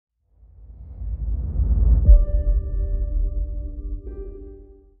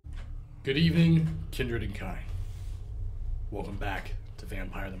Good evening, kindred and kind. Welcome back to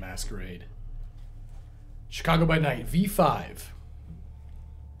Vampire the Masquerade. Chicago by Night, V5,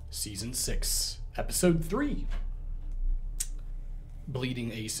 Season 6, Episode 3,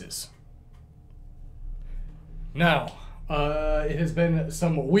 Bleeding Aces. Now, it has been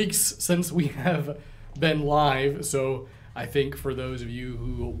some weeks since we have been live, so I think for those of you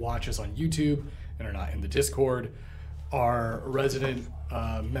who watch us on YouTube and are not in the Discord, our resident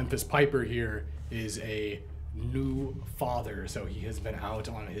Memphis Piper here is a new father, so he has been out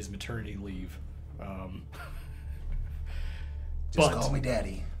on his maternity leave. Just call me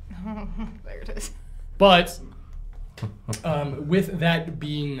daddy. There it is. But with that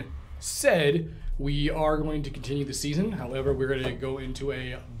being said, we are going to continue the season. However, we're going to go into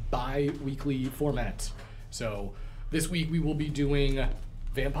a bi-weekly format. So this week we will be doing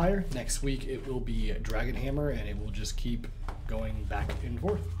Vampire. Next week it will be Dragonhammer, and it will just keep going back and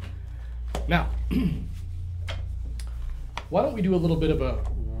forth. Now, why don't we do a little bit of a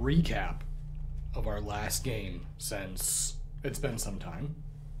recap of our last game, since it's been some time.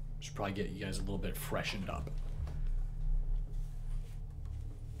 Should probably get you guys a little bit freshened up.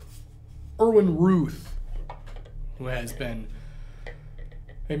 Erwin Ruth, who has been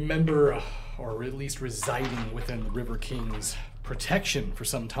a member, or at least residing within the River King's protection for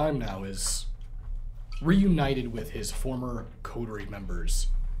some time now, is reunited with his former coterie members,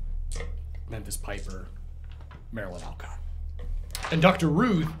 Memphis Piper, Marilyn Alcott. And Dr.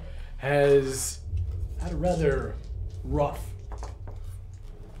 Ruth has had a rather rough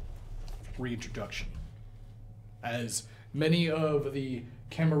reintroduction, as many of the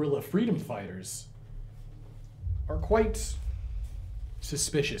Camarilla freedom fighters are quite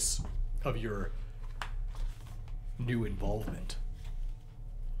suspicious of your new involvement.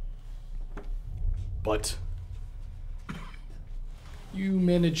 But you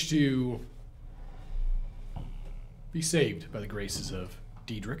managed to be saved by the graces of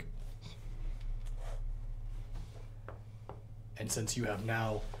Diedrich. And since you have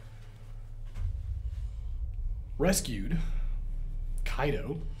now rescued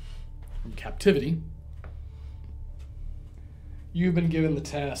Kaido from captivity, you've been given the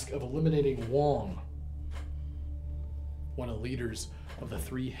task of eliminating Wong, one of the leaders of the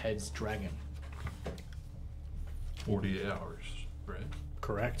Three Heads Dragon. 48 hours, right?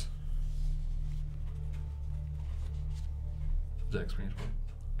 Correct. Is that experience point?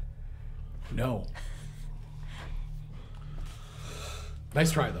 No.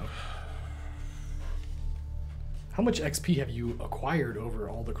 Nice try, though. How much XP have you acquired over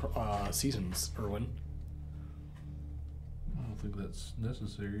all the seasons, Erwin? I don't think that's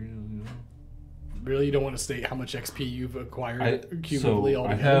necessary. Really, you don't want to state how much XP you've acquired cumulatively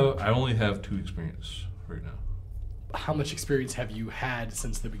altogether? I only have 2 experience right now. How much experience have you had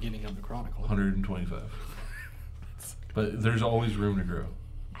since the beginning of the Chronicle? 125. But there's always room to grow.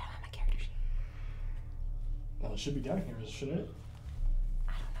 I don't have my character sheet. Well, it should be down here, shouldn't it?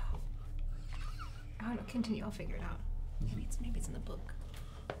 I don't know. Continue. I'll figure it out. Maybe it's in the book.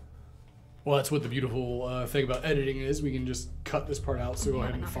 Well, that's what the beautiful thing about editing is. We can just cut this part out, so go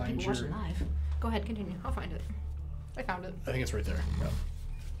ahead and find your... Watching live. Go ahead, continue. I'll find it. I found it. I think it's right there. Yeah.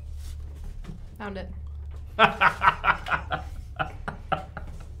 Found it.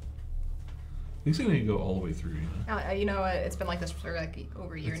 These things need to go all the way through. You know, it's been like this for like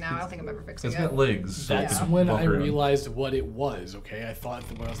over a year now. I don't think I'm ever fixing it. It's got legs. That's so when I realized what it was, okay? I thought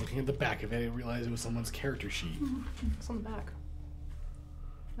that when I was looking at the back of it, I didn't realize it was someone's character sheet. It's on the back.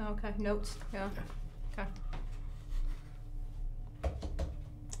 Oh, okay. Notes. Yeah. Okay.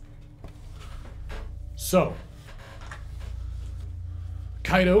 So,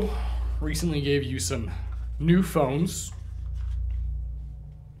 Kaido recently gave you some new phones.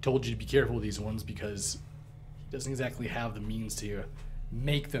 Told you to be careful with these ones because he doesn't exactly have the means to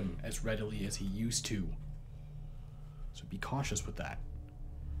make them as readily as he used to. So be cautious with that.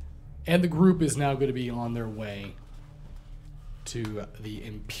 And the group is now going to be on their way to the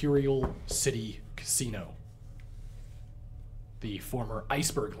Imperial City Casino, the former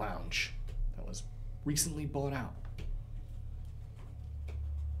Iceberg Lounge that was recently bought out.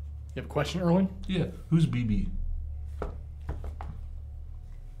 You have a question, Erwin? Yeah. Who's BB?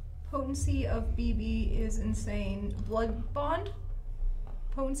 Potency of BB is insane. Blood bond?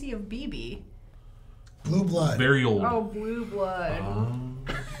 Potency of BB? Blue blood. Very old. Oh, blue blood.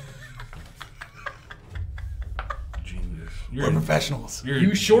 Genius. We're professionals.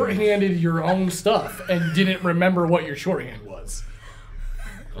 You shorthanded your own stuff and didn't remember what your shorthand was.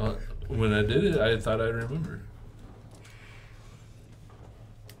 When I did it, I thought I'd remember.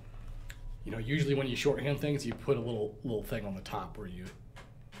 You know, usually when you shorthand things, you put a little thing on the top where you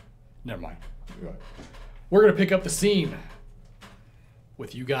Never mind. We're going to pick up the scene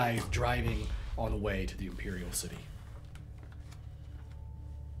with you guys driving on the way to the Imperial City.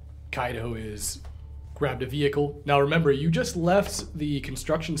 Kaido is grabbed a vehicle. Now remember, you just left the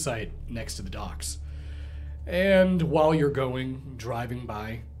construction site next to the docks. And while you're driving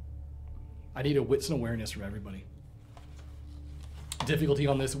by, I need a wits and awareness from everybody. Difficulty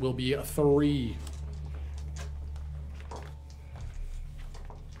on this will be a 3.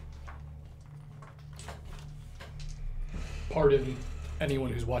 Pardon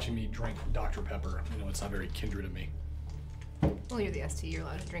anyone who's watching me drink Dr. Pepper. You know, it's not very kindred of me. Well, you're the ST. You're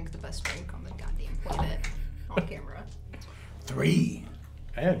allowed to drink the best drink on the goddamn planet on camera. 3.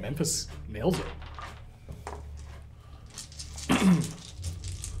 And Memphis nails it.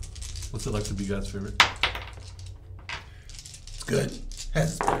 What's it like to be God's favorite? It's good.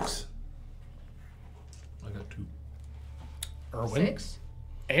 Has its perks. I got 2. Erwin. 6.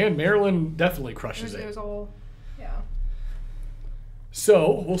 And Marilyn definitely crushes It it. was all, yeah.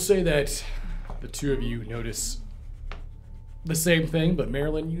 So, we'll say that the two of you notice the same thing, but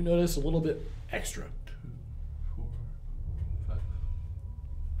Marilyn, you notice a little bit extra. 2, 4,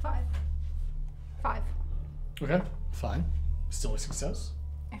 5. 5. 5. Okay, fine. Still a success.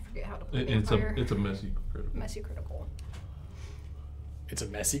 I forget how to play It's vampire. a messy critical. Messy critical. It's a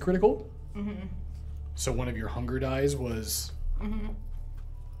messy critical? Mm-hmm. So one of your hunger dies was... Mm-hmm.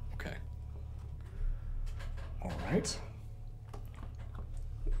 Okay. All right.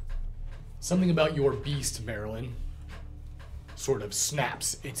 Something about your beast, Marilyn, sort of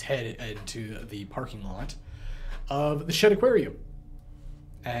snaps its head into the parking lot of the Shed Aquarium.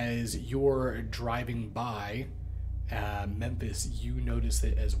 As you're driving by Memphis, you notice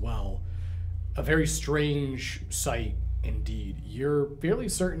it as well. A very strange sight indeed. You're fairly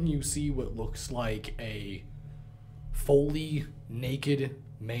certain you see what looks like a fully naked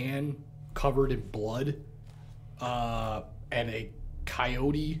man covered in blood, and a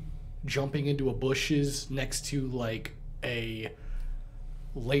coyote jumping into a bushes next to like a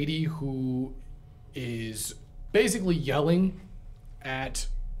lady who is basically yelling at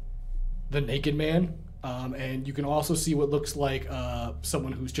the naked man. And you can also see what looks like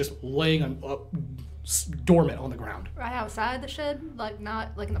someone who's just laying on dormant on the ground. Right outside the shed, like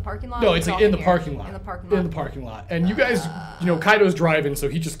not like in the parking lot. No, it's like in the parking lot. In the parking lot. In the parking lot. And you guys, you know, Kaido's driving, so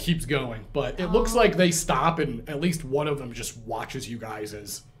he just keeps going. But it looks like they stop, and at least one of them just watches you guys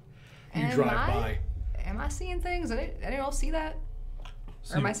as you drive by. Am I seeing things? Anyone else see that?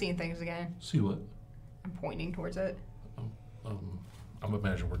 Or am I seeing things again? See what? I'm pointing towards it. I'm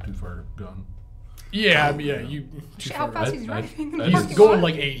imagining we're too far gone. Yeah, I mean, yeah, you. Shit, how fast he's driving in the he's parking He's going lot?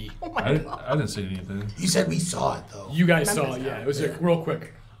 like 80. Oh my I god. didn't say anything. You said we saw it, though. You guys saw Memphis it, yeah. now. It was like real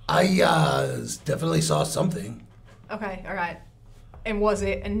quick. I definitely saw something. Okay, all right. And was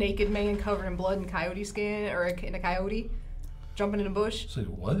it a naked man covered in blood and coyote skin, or in a coyote jumping in a bush? Say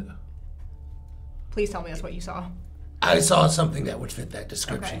what? Please tell me that's what you saw. I saw something that would fit that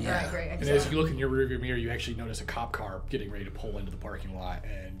description, Okay, yeah. all right, great. I And saw as it. you look in your rearview mirror, you actually notice a cop car getting ready to pull into the parking lot,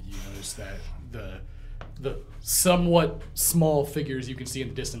 and you notice that the somewhat small figures you can see in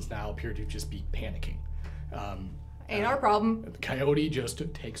the distance now appear to just be panicking. Ain't our problem. The coyote just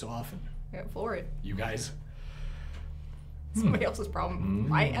takes off, and Yeah, floor it. you guys. Somebody else's problem.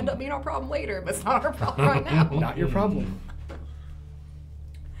 Might end up being our problem later, but it's not our problem right now. Not your problem.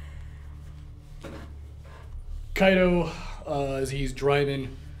 Kaido, as he's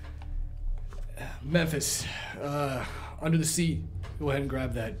driving Memphis, under the seat, go ahead and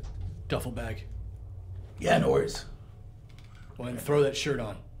grab that duffel bag. Yeah, no worries. Go ahead and throw that shirt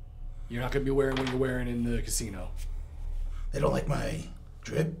on. You're not going to be wearing what you're wearing in the casino. They don't like my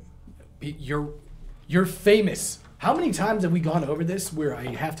drip? You're famous. How many times have we gone over this where I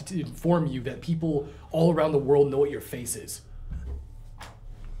have to inform you that people all around the world know what your face is?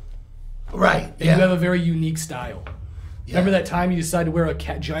 Right, And yeah. you have a very unique style. Yeah. Remember that time you decided to wear a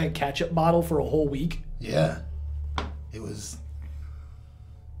giant ketchup bottle for a whole week? Yeah. It was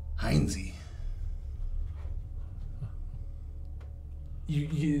Heinzie.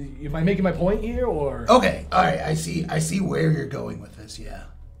 Am I making my point here, or? Okay, all right. I see where you're going with this. Yeah,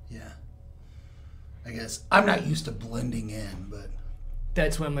 yeah. I guess I'm not used to blending in, but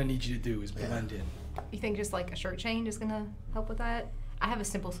That's what I'm gonna need you to do is blend in. You think just like a shirt change is gonna help with that? I have a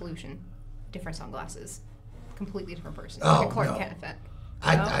simple solution. Different sunglasses. Completely different person. Oh, Like a Clark no. Kent effect.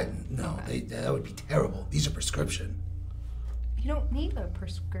 no, Okay. that would be terrible. These are prescription, You don't need a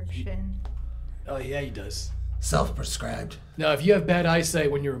prescription. Oh yeah, he does. self-prescribed. Now, if you have bad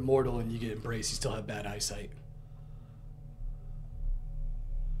eyesight when you're immortal and you get embraced, you still have bad eyesight.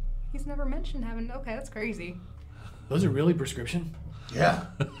 He's never mentioned having. Okay, that's crazy. Those are really prescription. Yeah.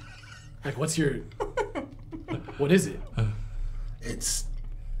 Like, what's your... What is it? It's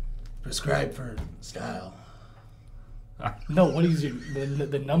prescribed for style. No, what is your...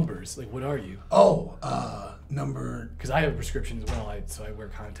 The numbers? Like, what are you? Oh, number... Because I have a prescription as well, so I wear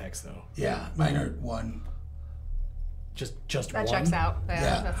contacts, though. Yeah, mine are 1. Just That one? checks out. Yeah,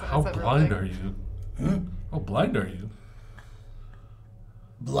 Yeah. That's How a real blind thing. are you? Hmm? How blind are you?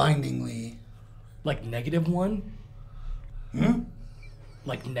 Blindingly. Like -1? Hmm?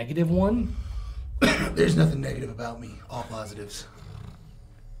 Like -1? There's nothing negative about me. All positives.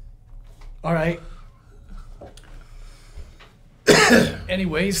 All right.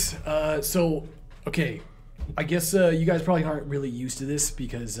 Anyways, so, okay. I guess you guys probably aren't really used to this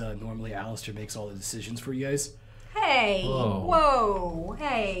because normally Alistair makes all the decisions for you guys. Hey! Whoa. Whoa!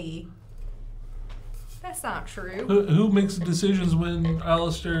 Hey! That's not true. Who makes the decisions when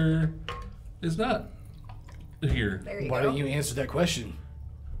Alistair is not here? There you Why go. don't you answer that question?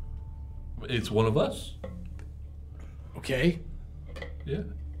 It's one of us. Okay. Yeah.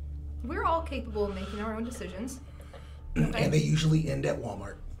 We're all capable of making our own decisions. And they usually end at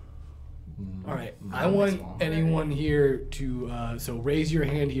Walmart. All right. I want anyone here to, so raise your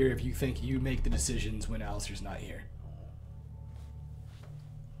hand here if you think you make the decisions when Alistair's not here.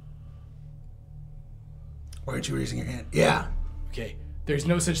 Why aren't you raising your hand? Yeah. Okay. There's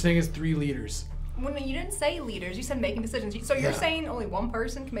no such thing as 3 leaders. When you didn't say leaders, you said making decisions. So you're Yeah. saying only one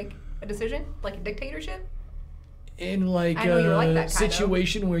person can make a decision, like a dictatorship? In like I know you're like a that, Kaido.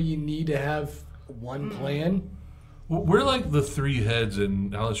 situation where you need to have one plan. Well, we're like the 3 heads,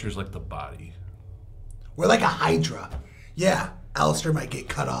 and Alistair's like the body. We're like a hydra. Yeah, Alistair might get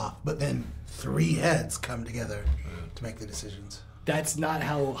cut off, but then 3 heads come together to make the decisions. That's not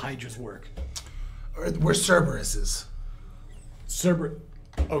how Hydras work. Or we're Cerberuses.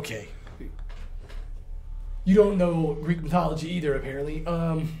 Okay. You don't know Greek mythology either, apparently.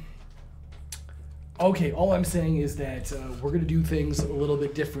 Okay, all I'm saying is that we're gonna do things a little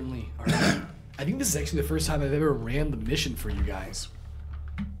bit differently. All right? I think this is actually the first time I've ever ran the mission for you guys.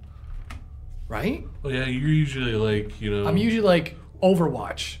 Right? Well, yeah, you're usually like, you know, I'm usually like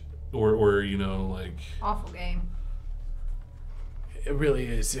Overwatch. or you know, like Awful game. It really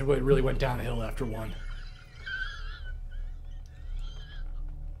is. It really went downhill after 1.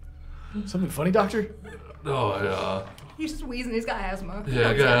 Something funny, Doctor? oh He's just wheezing. He's got asthma. yeah,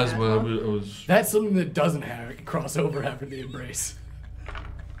 I He's got asthma. But it was That's something that doesn't have. It can cross over after the embrace.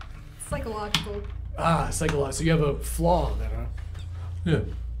 Psychological. Ah, psychological. So you have a flaw then, huh? yeah.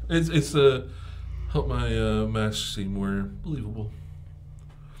 It's help my mask seem more believable.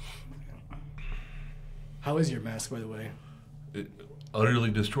 How is your mask, by the way? It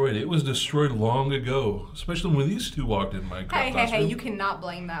utterly destroyed. It was destroyed long ago, especially when these 2 walked in my Hey, classroom. you cannot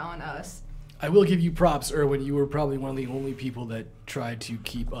blame that on us. I will give you props, Erwin. You were probably one of the only people that tried to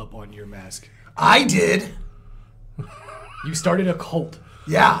keep up on your mask. I did. You started a cult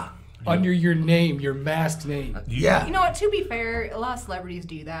Yeah. under your name, your masked name. Yeah. You know what? To be fair, a lot of celebrities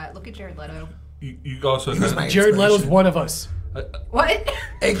do that. Look at Jared Leto. You also He was my Jared Leto's inspiration. one of us. What?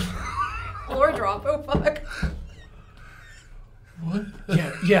 Hey, Floor drop. Oh fuck. what?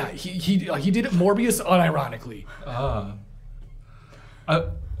 Yeah. He did it Morbius unironically.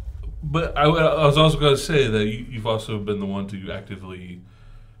 But I was also going to say that you've also been the one to actively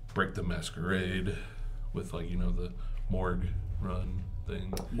break the masquerade with, like, you know, the morgue run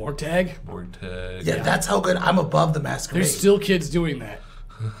thing. Morgue tag. Morgue tag. yeah, that's how good I'm above the masquerade. There's still kids doing that.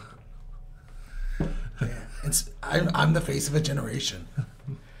 I'm the face of a generation.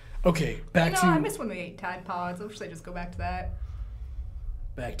 Okay, back I to miss when we ate Tide Pods. I wish they just go back to that.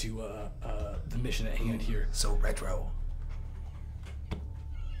 the mission at hand here. So retro.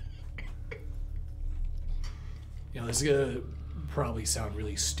 You know, this is gonna probably sound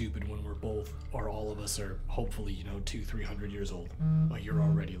really stupid when we're both, or all of us are hopefully, 200-300 years old. Well, you're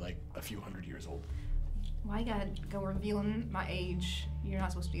already like a few hundred years old. Why you gotta go revealing my age? You're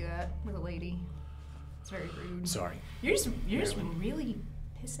not supposed to do that with a lady. It's very rude. Sorry. You're just really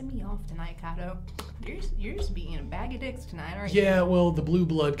pissing me off tonight, Kato. You're just being a bag of dicks tonight, aren't you? Yeah, well, the blue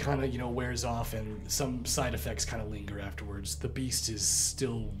blood kind of, wears off, and some side effects kind of linger afterwards. The beast is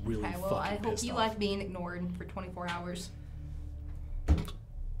still really Okay, well, fucking I hope pissed you off. like being ignored for 24 hours.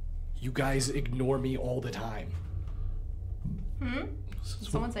 You guys ignore me all the time. Did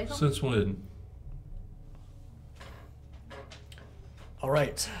someone say something? Since when? All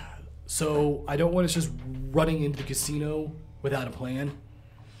right. So I don't want us just running into the casino without a plan.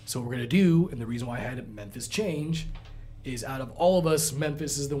 So what we're going to do, and the reason why I had Memphis change, is out of all of us,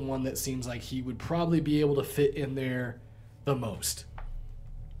 Memphis is the one that seems like he would probably be able to fit in there the most.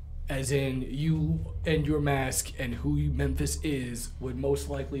 As in, you and your mask and who Memphis is would most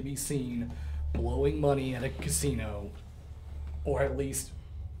likely be seen blowing money at a casino, or at least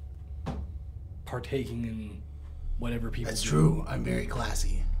partaking in whatever people That's do. true. I'm very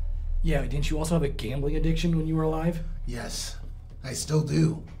classy. Yeah, didn't you also have a gambling addiction when you were alive? Yes, I still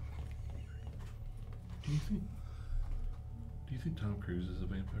do. Do you think Tom Cruise is a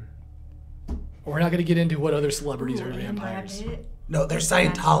vampire? We're not going to get into what other celebrities Ooh, are and vampires. Rabbit. No, they're That's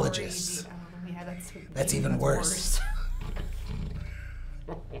Scientologists. crazy. Oh, yeah, That's even worse.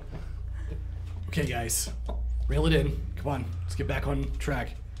 Okay, guys, reel it in. Come on, let's get back on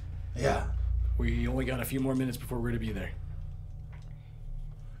track. Yeah. We only got a few more minutes before we're going to be there.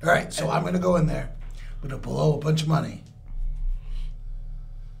 All right, so I'm going to go in there. I'm going to blow a bunch of money.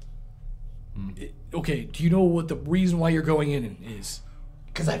 Okay, do you know what the reason why you're going in is?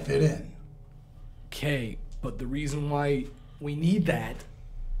 Because I fit in. Okay, but the reason why we need that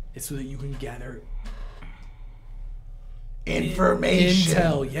is so that you can gather Information.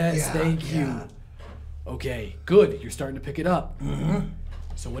 intel. Yes, Yeah, thank you. yeah. Okay, good. You're starting to pick it up. Mm-hmm.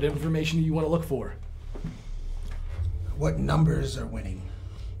 So what information do you want to look for? What numbers are winning?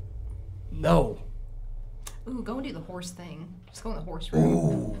 No. Ooh, go and do the horse thing. Just go in the horse room.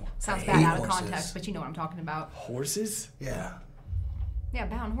 Ooh. Sounds I bad hate out of horses. context, but you know what I'm talking about. Horses? Yeah. Yeah,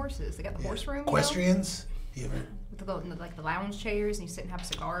 bound horses. They got the horse room. You know? Equestrians? You ever With like the lounge chairs, and you sit and have a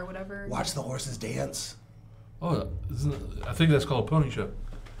cigar or whatever. watch the horses dance? Oh, I think that's called Pony Show.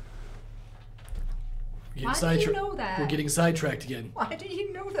 We're Why getting do you sidetra- know that? We're getting sidetracked again. Why do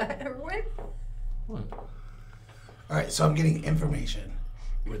you know that, Erwin? What? All right, so I'm getting information.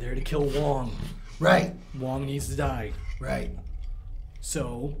 We're there to kill Wong. Right, Wong needs to die. right,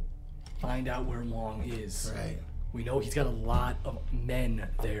 So, find out where Wong is. right. We know he's got a lot of men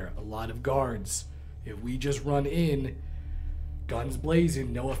there, a lot of guards. If we just run in, guns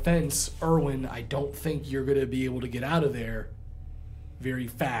blazing, no offense, Erwin, I don't think you're going to be able to get out of there very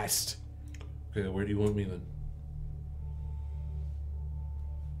fast. Okay, where do you want me then?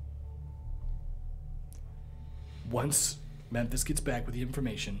 Once Memphis gets back with the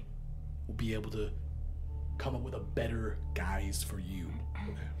information, we'll be able to come up with a better guise for you.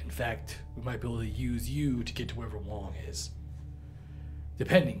 Okay. In fact, we might be able to use you to get to wherever Wong is.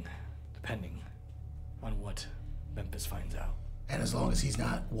 Depending on what Memphis finds out. And as long as he's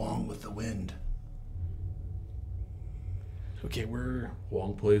not Wong with the wind. Okay, we're...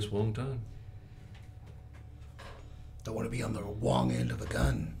 Wrong place, wrong time. Don't want to be on the Wong end of a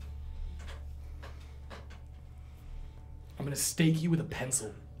gun. I'm gonna stake you with a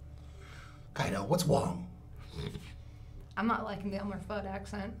pencil. Kaido, what's Wong? I'm not liking the Elmer Fudd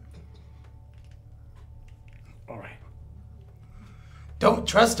accent. Alright. Don't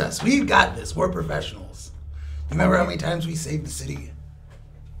trust us. We've got this. We're professionals. Remember how many times we saved the city?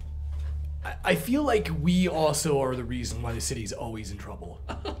 I feel like we also are the reason why the city's always in trouble.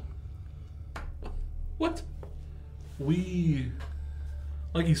 What? We,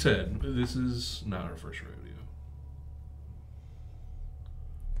 like you said, this is not our first rodeo.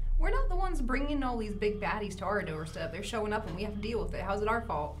 We're not the ones bringing all these big baddies to our doorstep. They're showing up and we have to deal with it. How's it our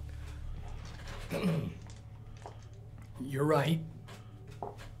fault? You're right.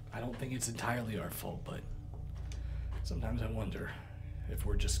 I don't think it's entirely our fault, but sometimes I wonder if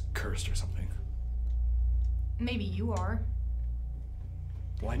we're just cursed or something. Maybe you are.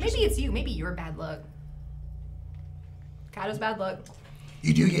 Why Maybe it's you. Maybe you're bad luck. Kaido's bad luck.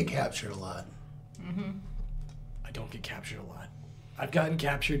 You do get captured a lot. I don't get captured a lot. I've gotten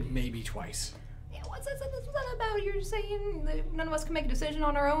captured maybe twice. Yeah, what's that about? You're saying that none of us can make a decision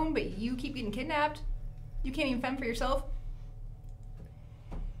on our own, but you keep getting kidnapped? You can't even fend for yourself?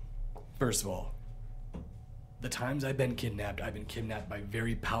 First of all, the times I've been kidnapped by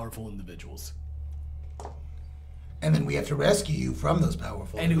very powerful individuals. And then we have to rescue you from those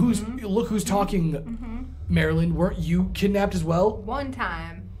powerful. And look who's talking, Marilyn, weren't you kidnapped as well? One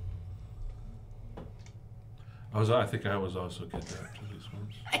time. I think I was also kidnapped at least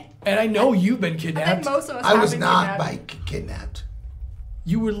once. And I know you've been I think kidnapped. most of us I have was been not kidnapped. kidnapped.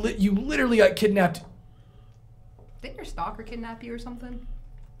 You literally got kidnapped. Didn't your stalker kidnap you or something?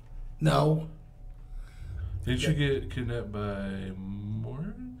 No, Did you get kidnapped by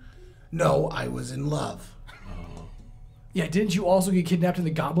Morn? no, I was in love. Yeah, didn't you also get kidnapped in the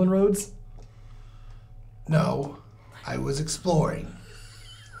Goblin Roads? No, I was exploring.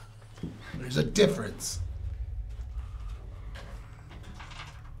 There's a difference.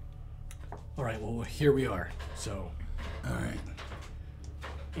 All right, well, here we are. So, All right.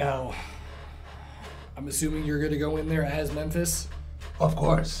 now, I'm assuming you're going to go in there as Memphis? Of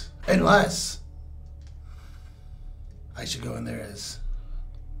course. Unless I should go in there as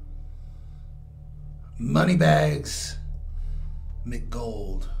Moneybags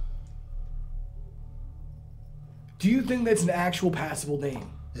McGold. Do you think that's an actual passable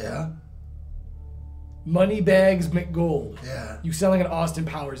name? Yeah? Moneybags McGold. Yeah. You sound like an Austin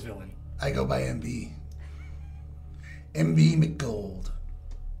Powers villain. I go by MB. MB McGold.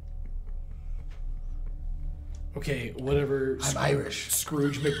 Okay, whatever I'm Irish.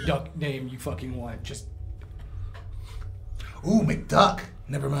 Scrooge McDuck name you fucking want. Just Ooh, McDuck.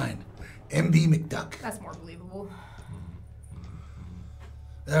 Never mind. MB McDuck. That's more believable.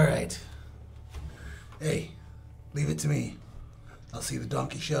 All right. Hey, leave it to me. I'll see the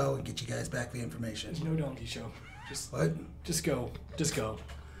donkey show and get you guys back the information. there's no donkey show. Just What? just go. Just go.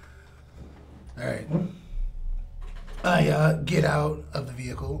 All right. I get out of the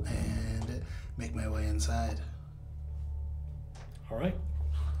vehicle and make my way inside. All right.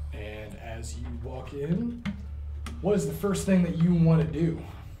 And as you walk in, what is the first thing that you want to do?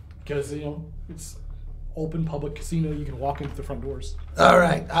 Because, you know, it's open public casino. You can walk into the front doors. All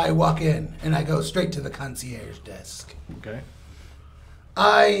right. I walk in and I go straight to the concierge desk. Okay.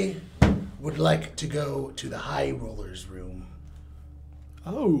 I would like to go to the high rollers room.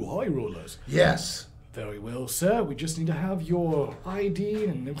 Oh, high rollers. Yes. Very well, sir. We just need to have your ID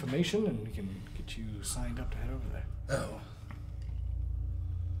and information, and we can get you signed up to head over there. Oh.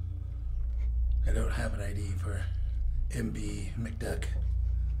 I don't have an ID for MB McDuck.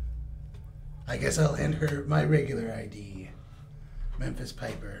 I guess I'll hand her my regular ID. Memphis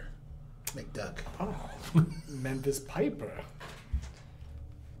Piper McDuck. Oh, Memphis Piper.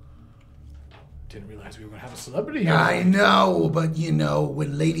 Didn't realize we were going to have a celebrity here. I know, but you know,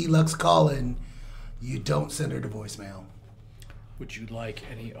 when Lady Luck's calling, you don't send her to voicemail. Would you like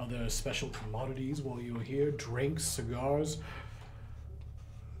any other special commodities while you're here? Drinks, cigars,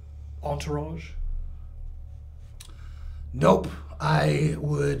 entourage? Nope. I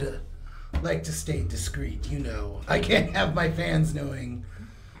would like to stay discreet, you know. I can't have my fans knowing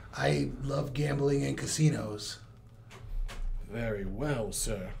I love gambling and casinos. Very well,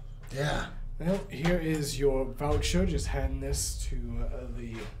 sir. Yeah. Well, here is your voucher. Just hand this to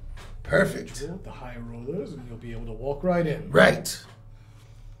the Perfect. the high rollers, and you'll be able to walk right in. Right.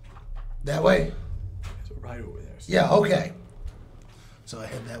 That way? So right over there. sir. Yeah, okay. So I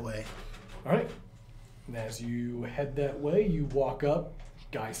head that way. All right. And as you head that way, you walk up.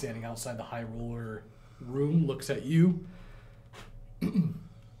 Guy standing outside the high roller room looks at you.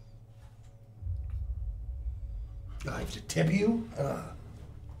 I have to tip you?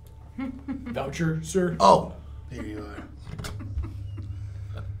 Voucher, sir. Oh, there you are.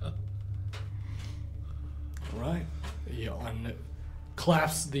 All right. He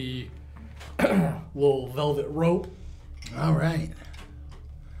unclasps the little velvet rope. All right.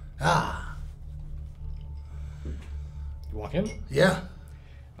 Ah, You walk in. yeah.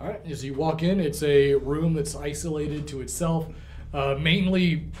 All right. As you walk in, it's a room that's isolated to itself.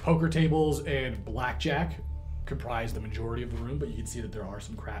 Mainly poker tables and blackjack comprise the majority of the room, but you can see that there are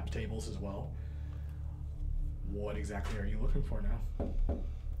some craps tables as well. What exactly are you looking for now?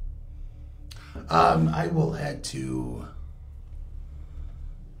 I will head to...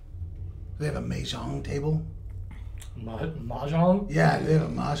 They have a mahjong table? Mahjong? Yeah, they have a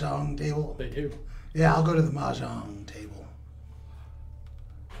mahjong table? They do. Yeah, I'll go to the mahjong table.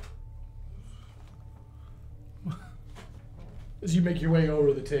 As you make your way over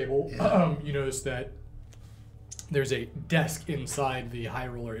to the table, Yeah. you notice that there's a desk inside the high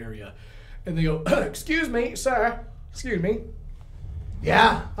roller area. And they go, excuse me, sir. Excuse me.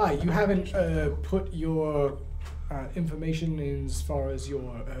 Yeah? Hi, you haven't put your information in as far as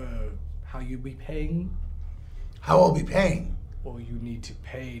your how you be paying? How I'll be paying? Or you need to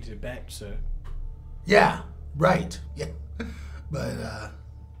pay to bet, sir. Yeah, right. Yeah. But,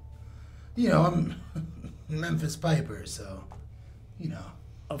 you know, I'm Memphis Piper, so, you know.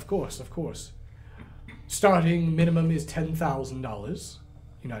 Of course, of course. Starting minimum is $10,000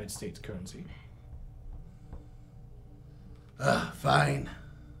 United States currency. Fine.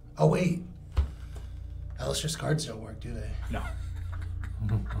 Oh, wait. Alistair's cards don't work, do they? No.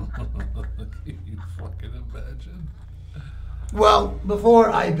 You fucking imagine. Well, before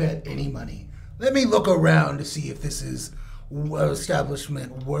I bet any money, let me look around to see if this is an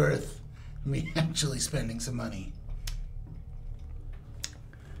establishment worth me actually spending some money.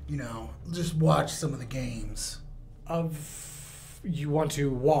 You know, just watch some of the games. You want to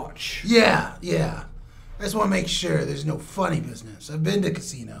watch? Yeah, yeah. I just want to make sure there's no funny business. I've been to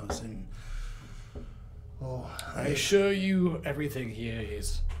casinos and... Oh, I assure you everything here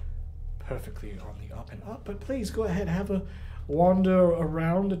is perfectly on the up and up, but please go ahead, have a wander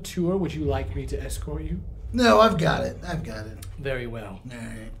around a tour. Would you like me to escort you? No, I've got it. I've got it. Very well. All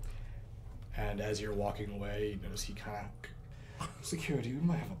right. And as you're walking away, you notice he kind of... Security, we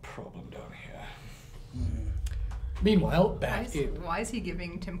might have a problem down here. Meanwhile, Why is he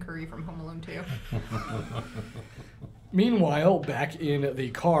giving Tim Curry from Home Alone 2? Meanwhile, back in the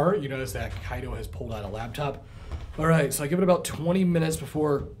car, you notice that Kaido has pulled out a laptop. All right, so I give it about 20 minutes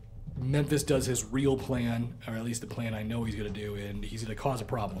before Memphis does his real plan, or at least the plan I know he's going to do, and he's going to cause a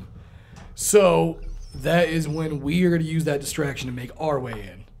problem. So that is when we are going to use that distraction to make our way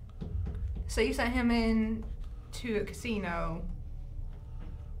in. So you sent him in to a casino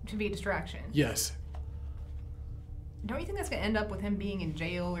to be a distraction? Yes. Don't you think that's going to end up with him being in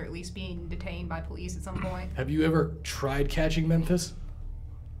jail or at least being detained by police at some point? Have you ever tried catching Memphis?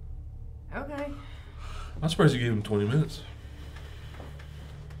 Okay. I'm surprised you gave him 20 minutes.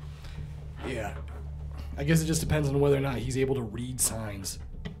 Yeah. I guess it just depends on whether or not he's able to read signs.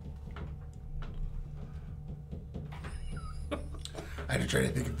 I had to try to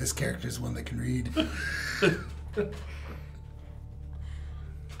think if this character is one that can read.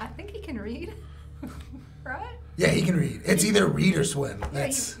 I think he can read. Right? Yeah, he can read. It's either read or swim. Yeah,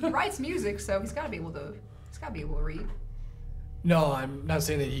 That's he writes music, so he's got to be able to read. No, I'm not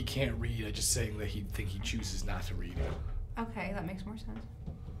saying that he can't read. I'm just saying that he chooses not to read. Okay, that makes more sense.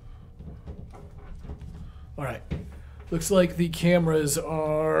 All right. Looks like the cameras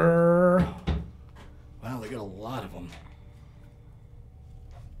are... Wow, they got a lot of them.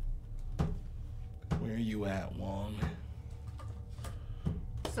 Where are you at, Wong?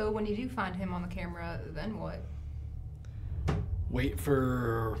 So when you do find him on the camera, then what? Wait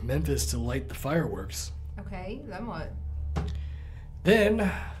for Memphis to light the fireworks. Okay, then what?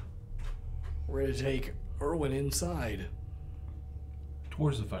 Then we're going to take Erwin inside.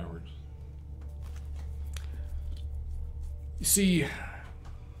 Towards the fireworks. You see,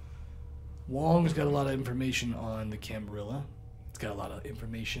 Wong's got a lot of information on the Cambrilla. He's got a lot of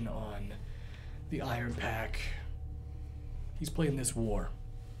information on the Iron Pack. He's playing this war,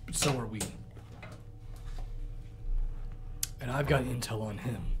 but so are we. And I've got intel on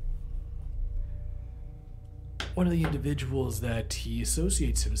him. One of the individuals that he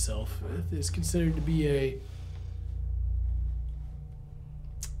associates himself with is considered to be a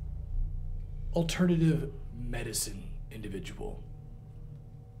alternative medicine individual.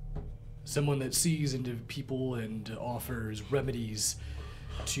 Someone that sees into people and offers remedies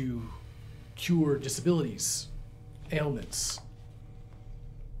to cure disabilities, ailments.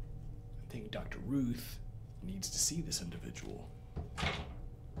 I think Dr. Ruth needs to see this individual.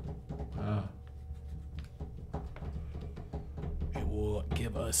 Ah. It will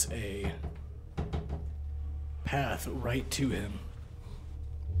give us a path right to him.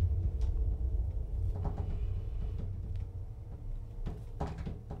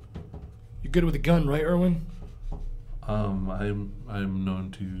 You're good with a gun, right, Erwin? I'm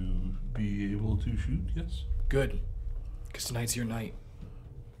known to be able to shoot, yes. Good. Because tonight's your night.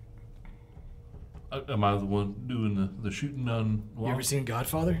 Am I the one doing the shooting on Wong? You ever seen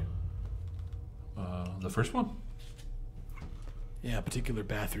Godfather? The first one? Yeah, a particular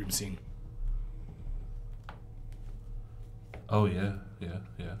bathroom scene. Oh, yeah.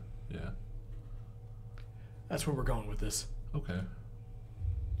 That's where we're going with this. Okay.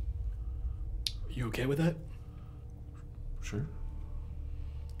 You okay with that? Sure.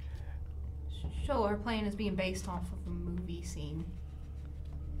 So our plan is being based off of a movie scene.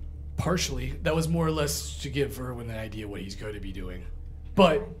 Partially. That was more or less to give Erwin an idea what he's going to be doing.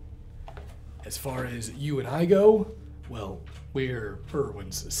 But as far as you and I go, well, we're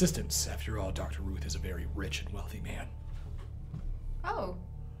Erwin's assistants. After all, Dr. Ruth is a very rich and wealthy man. Oh,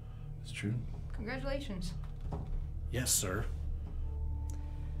 It's true. congratulations. Yes, sir.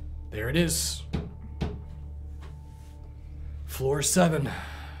 There it is. Floor 7.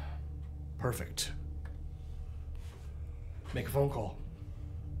 Perfect. Make a phone call.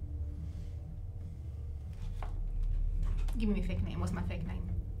 Give me a fake name. What's my fake name?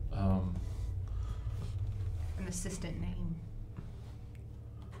 An assistant name.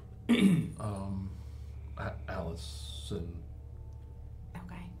 Allison.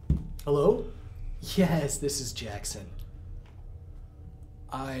 Okay. Hello? Yes, this is Jackson.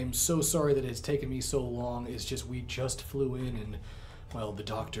 I'm so sorry that it's taken me so long. It's just we just flew in and, well, the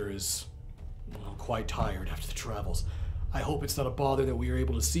doctor is quite tired after the travels. I hope it's not a bother that we are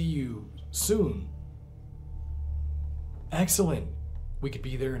able to see you soon. Excellent. We could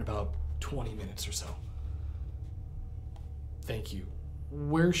be there in about 20 minutes or so. Thank you.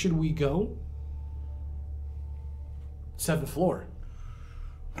 Where should we go? 7th floor.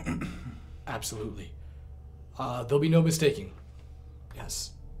 Absolutely. There'll be no mistaking.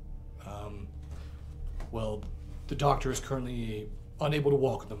 Yes. Well, the doctor is currently unable to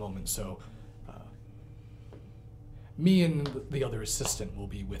walk at the moment, so Me and the other assistant will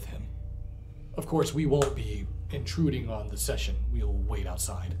be with him. Of course, we won't be intruding on the session. We'll wait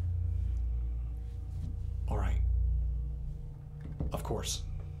outside. All right. Of course.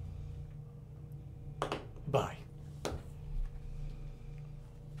 Bye.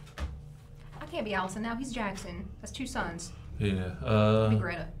 I can't be Allison now. He's Jackson. That's 2 sons. Yeah. Be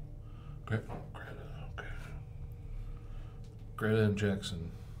Greta. Greta. Okay. Greta and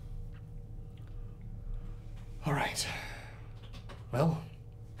Jackson. All right. Well,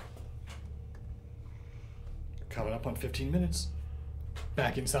 coming up on 15 minutes.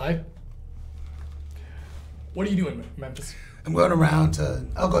 Back inside. What are you doing, Memphis? I'm going around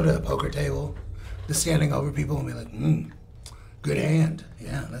I'll go to a poker table, just standing over people and be like, good hand.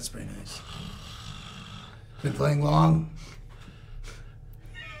 Yeah, that's pretty nice. Been playing long?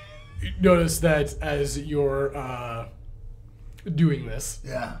 You notice that as you're doing this,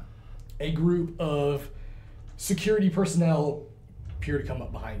 Yeah. a group of security personnel appear to come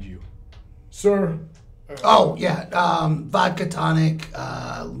up behind you. Sir. Oh, yeah. Vodka tonic,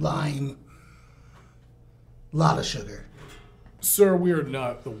 lime, lot of sugar. Sir, we are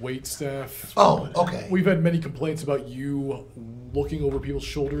not the wait staff. Oh, okay. We've had many complaints about you looking over people's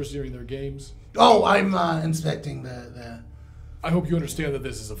shoulders during their games. Oh, I'm inspecting the... I hope you understand that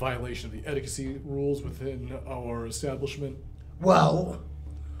this is a violation of the etiquette rules within our establishment. Well,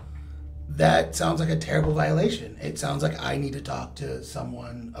 that sounds like a terrible violation. It sounds like I need to talk to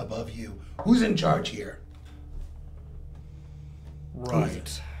someone above you. Who's in charge here?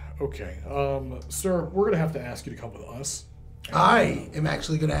 Right. Okay. Sir, we're going to have to ask you to come with us. I am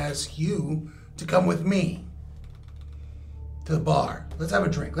actually going to ask you to come with me to the bar. Let's have a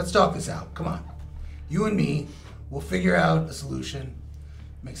drink. Let's talk this out. Come on. You and me, we'll figure out a solution.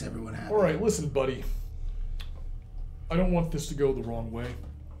 Makes everyone happy. All right, listen, buddy. I don't want this to go the wrong way.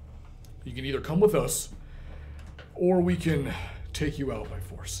 You can either come with us, or we can take you out by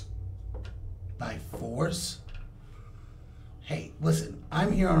force. By force? Hey, listen,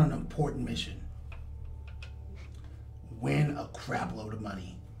 I'm here on an important mission. Win a crap load of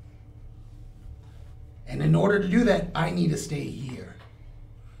money. And in order to do that, I need to stay here.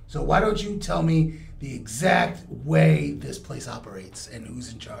 So why don't you tell me the exact way this place operates and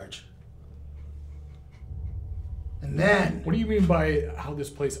who's in charge? And then... What do you mean by how this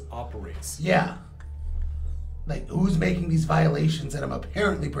place operates? Yeah. Like, who's making these violations that I'm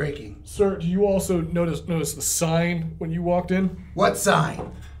apparently breaking? Sir, do you also notice the sign when you walked in? What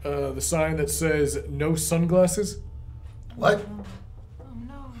sign? The sign that says no sunglasses? What? Oh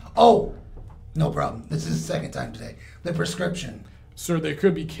no. Oh, no problem. This is the second time today. The prescription. Sir, there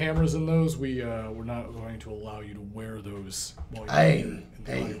could be cameras in those. We're not going to allow you to wear those while you're Hey, in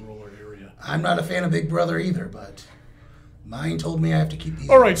the hey. high roller area. I'm not a fan of Big Brother either, but mine told me I have to keep these.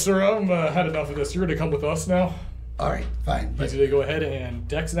 All right, sir, I've had enough of this. You're going to come with us now. All right, fine. Easy to go ahead and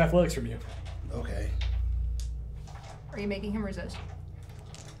Dex and Athletics from you. Okay. Are you making him resist?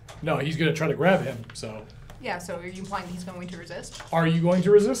 No, he's going to try to grab him, so... Yeah, so are you implying he's going to resist? Are you going to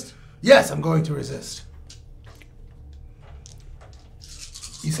resist? Yes, I'm going to resist.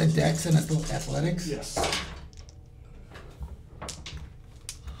 You said Dex and Athletics? Yes.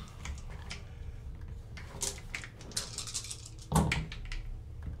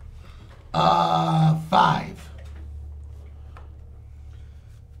 Five.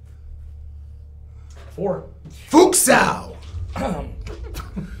 4. Fuxow!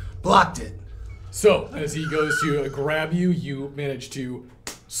 Blocked it. So, as he goes to grab you, you manage to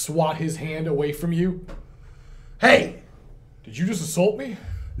swat his hand away from you. Hey! Did you just assault me?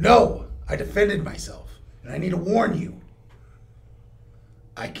 No! I defended myself. And I need to warn you.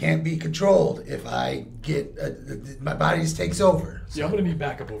 I can't be controlled if I get... my body just takes over. Yeah, I'm going to need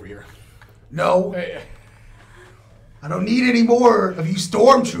backup over here. No. Hey, I don't need any more of you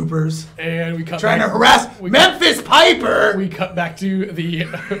stormtroopers and we cut trying to back, harass we- Memphis Piper! We cut back to the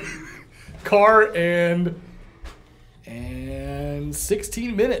car and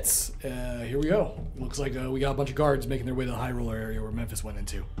 16 minutes. Here we go. Looks like we got a bunch of guards making their way to the high roller area where Memphis went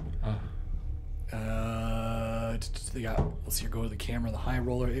into. They got, let's see here, go to the camera in the high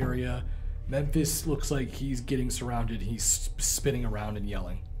roller area. Memphis looks like he's getting surrounded. He's spinning around and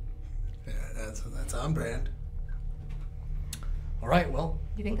yelling. Yeah, that's on brand. All right, well,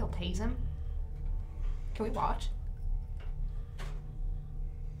 Do you think they'll tase him? Can we watch?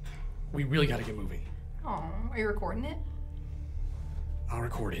 we really got to get moving. Oh, are you recording it? I'll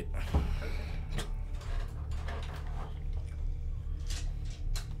record it.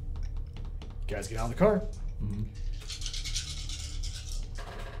 Guys, get out of the car. Mm-hmm.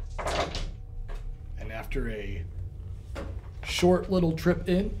 And after a short little trip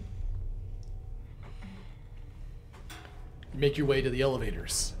in, You make your way to the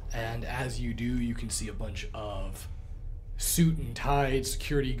elevators, and as you do, you can see a bunch of suit and tied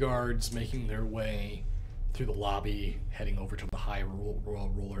security guards making their way through the lobby, heading over to the high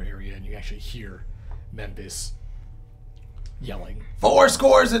roller area, and you actually hear Memphis yelling.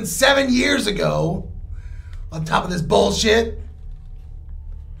 7 years ago, on top of this bullshit.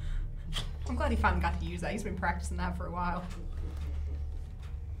 I'm glad he finally got to use that. He's been practicing that for a while.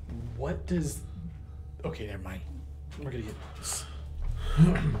 What does... Okay, never mind. We're gonna get this.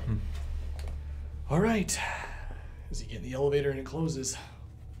 Alright. As you get in the elevator and it closes.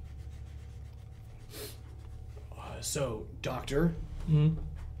 So, Doctor,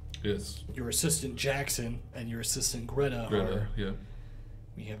 Yes. your assistant Jackson and your assistant Greta are... Yeah.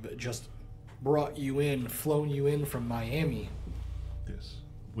 We have just brought you in, flown you in from Miami. Yes.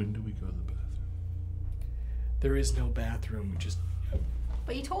 When do we go to the bathroom? There is no bathroom, just...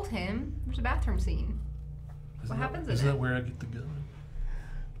 But you told him there's a bathroom scene. What happens in Isn't it? that where I get the gun?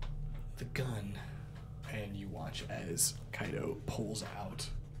 the gun, and you watch as Kaido pulls out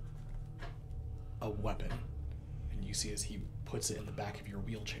a weapon, and you see as he puts it in the back of your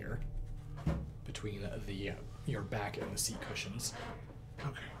wheelchair, between your back and the seat cushions.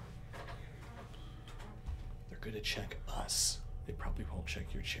 Okay. They're gonna check us. They probably won't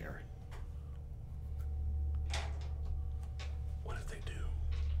check your chair. What if they do?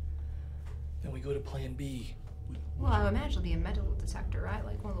 Then we go to Plan B. Well, I imagine it'll be a metal detector, right?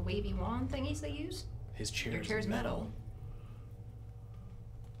 Like one of the wavy wand thingies they use. His chair Your chair's metal.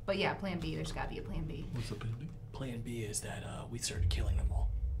 But yeah, Plan B. There's got to be a Plan B. What's the pending? Plan B is that we started killing them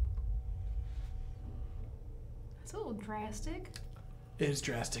all. That's a little drastic. It is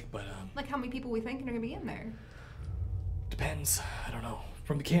drastic, but Like how many people we think are gonna be in there? depends. I don't know.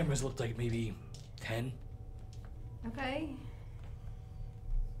 From the cameras, it looked like maybe 10. Okay.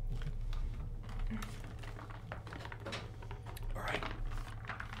 All right.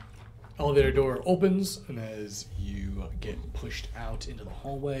 Elevator door opens, and as you get pushed out into the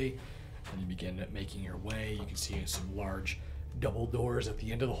hallway, and you begin making your way, you can see some large double doors at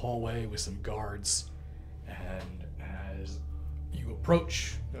the end of the hallway with some guards. And as you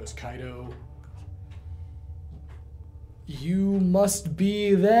approach, notice Kaido. You must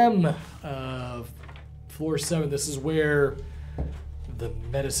be them. Floor 7. This is where the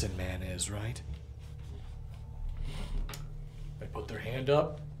medicine man is, right? They put their hand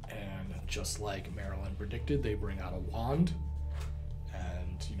up, and just like Marilyn predicted, they bring out a wand.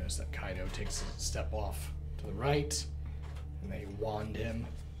 And you notice that Kaido takes a step off to the right, and they wand him.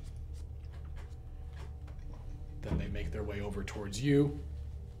 Then they make their way over towards you.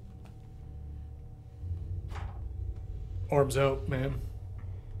 Arms out, man.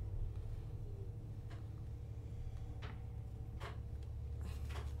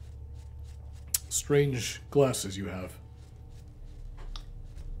 Strange glasses you have.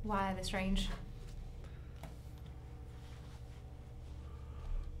 Why are they strange?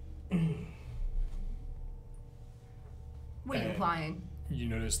 What are you implying? You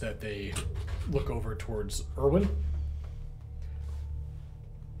notice that they look over towards Irwin.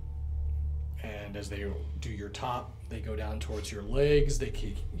 And as they do your top, they go down towards your legs. They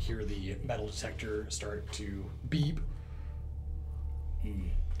can hear the metal detector start to beep.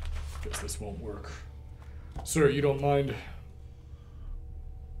 Guess this won't work. Sir, you don't mind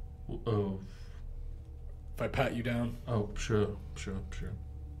Oh, if I pat you down? sure.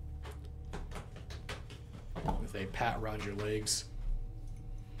 If they pat around your legs.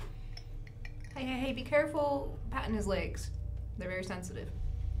 Hey, be careful patting his legs. They're very sensitive.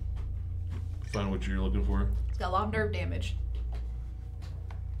 Find what you're looking for. He's got a lot of nerve damage.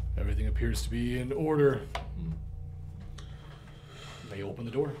 Everything appears to be in order. They open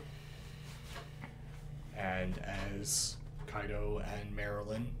the door. And as Kaido and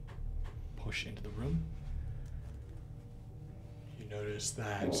Marilyn push into the room, you notice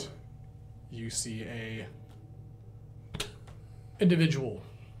that you see a individual.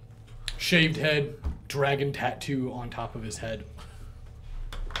 Shaved head, dragon tattoo on top of his head.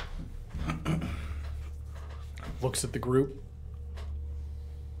 Looks at the group.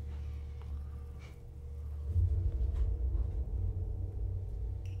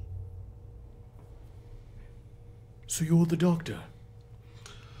 So you're the doctor?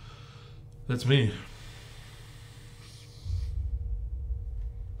 That's me.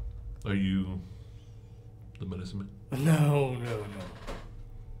 Are you the medicine man? No.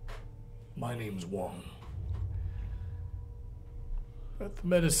 My name's Wong. But the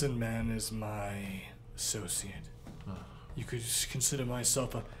medicine man is my associate. You could consider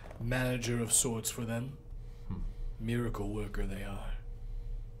myself a manager of sorts for them. Miracle worker they are.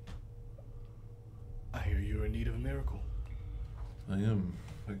 I hear you're in need of a miracle. I am.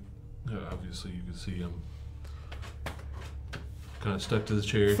 Obviously, you can see I'm kind of stuck to the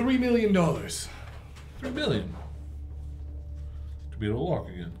chair. $3 million. $3 million. To be able to walk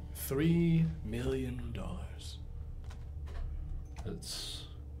again. $3 million. That's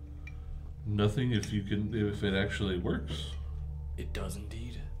nothing if it actually works. It does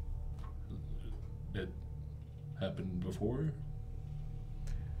indeed. It happened before.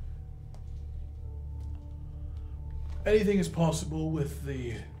 Anything is possible with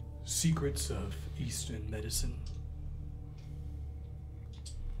the secrets of Eastern medicine.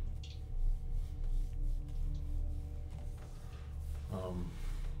 I'm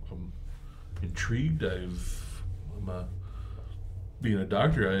intrigued. Being a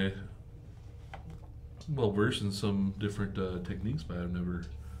doctor, I'm well versed in some different techniques, but I've never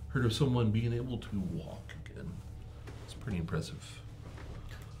heard of someone being able to walk again. It's pretty impressive.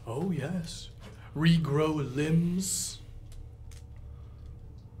 Oh, yes. Regrow limbs.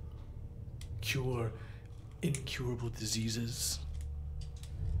 Cure incurable diseases.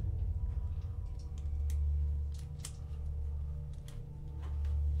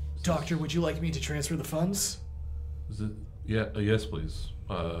 Doctor, would you like me to transfer the funds? Is it? Yeah. Yes, please,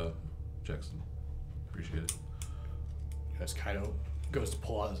 Jackson. Appreciate it. As Kaido goes to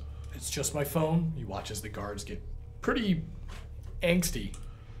pull out, it's just my phone. He watches the guards get pretty angsty.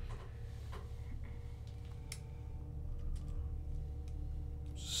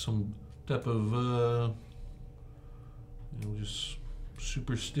 Some type of, just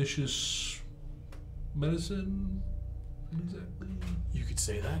superstitious medicine? Exactly. You could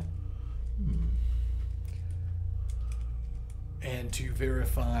say that. Hmm. And to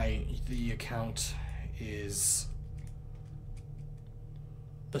verify, the account is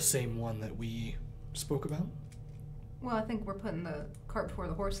the same one that we spoke about? Well, I think we're putting the cart before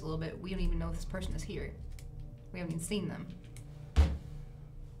the horse a little bit. We don't even know if this person is here. We haven't even seen them.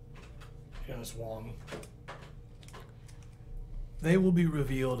 Yes, Wong. They will be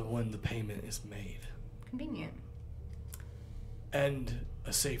revealed when the payment is made. Convenient. And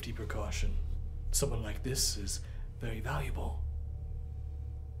a safety precaution. Someone like this is very valuable.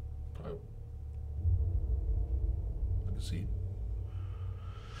 I can see.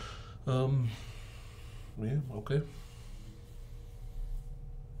 Yeah, okay.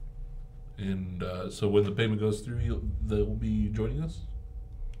 And so when the payment goes through, they'll be joining us?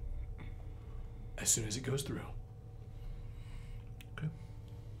 As soon as it goes through. Okay.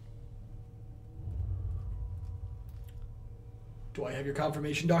 Do I have your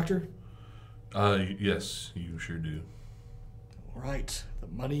confirmation, Doctor? Yes, you sure do. All right. The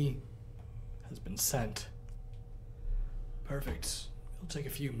money has been sent. Perfect. It'll take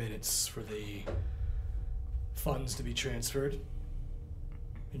a few minutes for the funds to be transferred.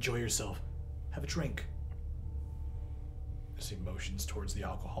 Enjoy yourself. Have a drink. As he motions towards the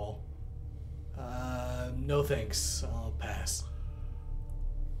alcohol. No thanks. I'll pass.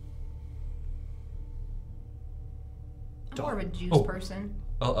 I'm more of a juice Oh. person.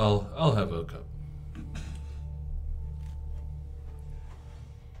 I'll have a cup.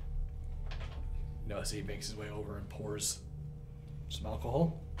 As he makes his way over and pours some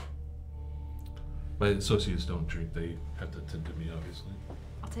alcohol. My associates don't drink. They have to tend to me, obviously.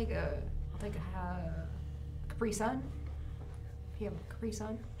 I'll take a Capri Sun. If you have a Capri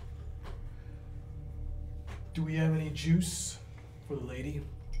Sun. Do we have any juice for the lady?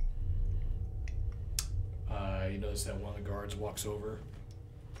 You notice that one of the guards walks over.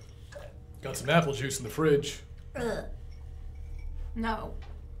 Got some apple juice in the fridge. Ugh. No.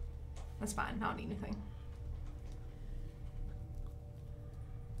 That's fine. I don't need anything.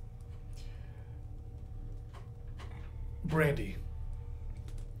 Brandy.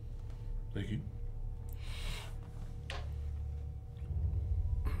 Thank you.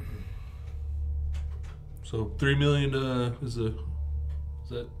 So $3 million is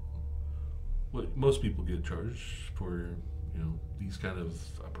that what most people get charged for? These kind of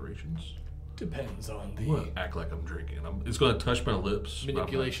operations. Depends on I'm gonna the act like I'm drinking. It's gonna touch my lips. but I'm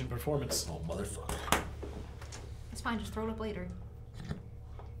manipulation performance. like, oh motherfucker! It's fine. Just throw it up later.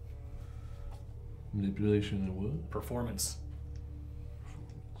 Manipulation and what? Performance.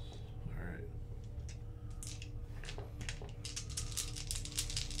 All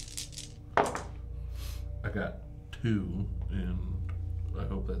right. I got 2, and I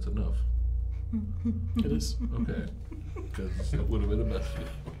hope that's enough. It is. Okay, because it would have been a mess.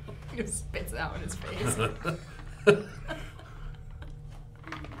 He just spits it out in his face.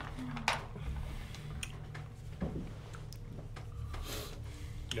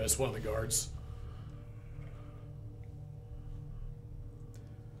 You notice one of the guards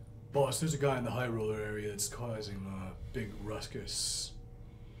Boss, there's a guy in the high roller area that's causing a big ruckus.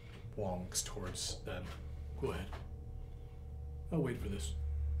 Wonks towards them. Go ahead. I'll wait for this.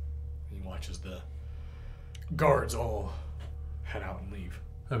 And he watches the guards all head out and leave.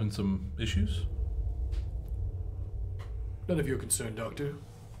 Having some issues? None of your concern, Doctor.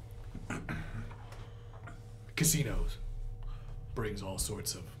 Casinos brings all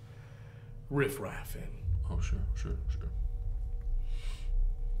sorts of riffraff in. Oh, sure.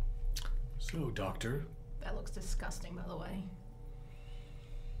 So, Doctor, That looks disgusting, by the way.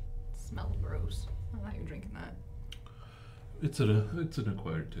 It smells gross. I don't know how you're drinking that. It's an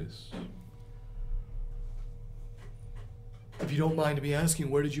acquired taste. if you don't mind me asking,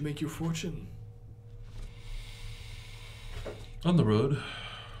 where did you make your fortune? On the road.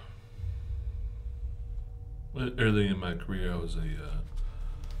 Early in my career, I was a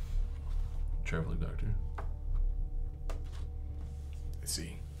traveling doctor. I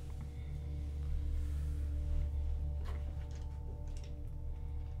see.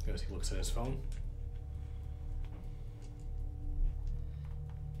 As he looks at his phone.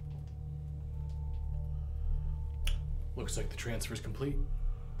 Looks like the transfer's complete.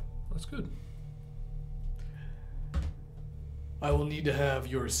 That's good. I will need to have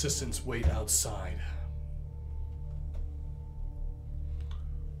your assistants wait outside.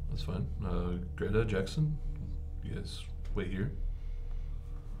 That's fine. Greta, Jackson, you guys wait here.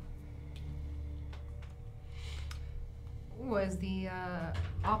 Was the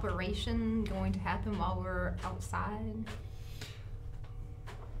operation going to happen while we're outside?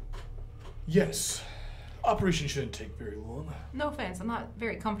 Yes. Operation shouldn't take very long. No offense, I'm not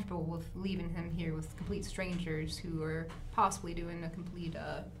very comfortable with leaving him here with complete strangers who are possibly doing a complete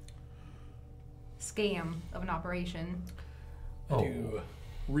scam of an operation. I do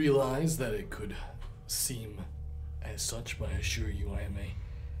realize that it could seem as such, but I assure you I am a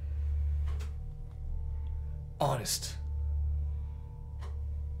honest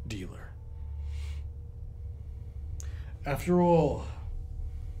dealer. After all,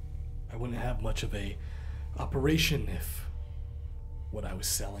 I wouldn't have much of a operation if what I was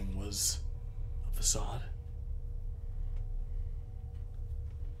selling was a facade.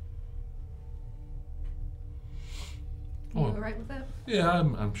 You Oh. alright with that? Yeah,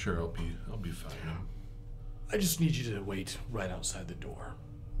 I'm sure I'll be fine. I just need you to wait right outside the door.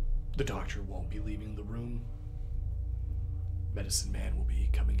 The doctor won't be leaving the room. Medicine man will be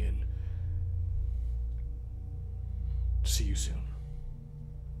coming in. See you soon.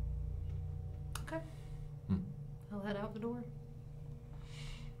 Okay. Hmm. I'll head out the door.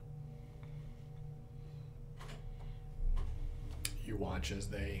 You watch as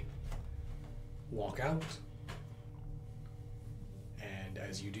they walk out. And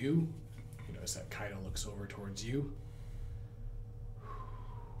as you do, you notice that Kaido looks over towards you.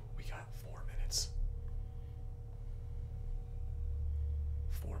 We got 4 minutes.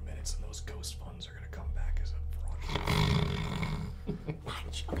 4 minutes and those ghost funds are going to come back as a fraud.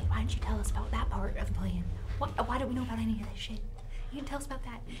 Why didn't you tell us about that part of the plan? Why don't we know about any of this shit? You didn't tell us about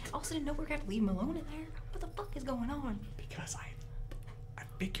that. I also didn't know we were going to leave him alone in there. What the fuck is going on? Because I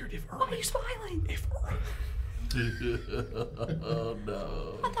figured if Why are Erwin... you smiling? If Oh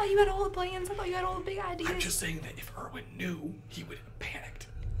no. I thought you had all the plans. I thought you had all the big ideas. I'm just saying that if Erwin knew, he would have panicked.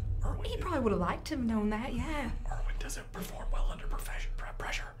 He probably would have liked to have known that, yeah. Erwin doesn't perform well under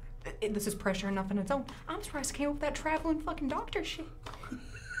pressure. This is pressure enough on its own. I'm surprised he came up with that traveling fucking doctor shit.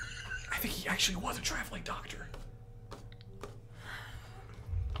 I think he actually was a traveling doctor.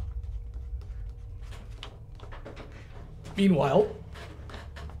 Meanwhile,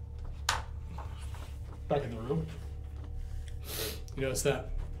 back in the room, you notice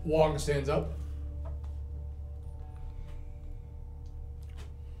that Wong stands up.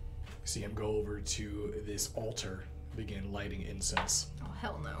 You see him go over to this altar, begin lighting incense. Oh,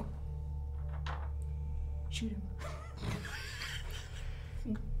 hell no. Shoot him.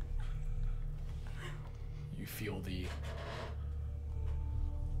 You feel the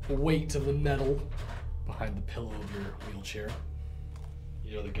weight of the metal behind the pillow of your wheelchair.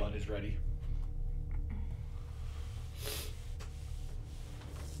 You know the gun is ready.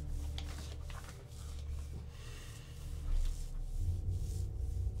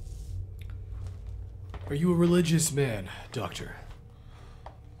 Are you a religious man, Doctor?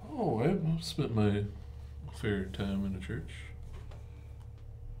 Oh, I've spent my fair time in a church.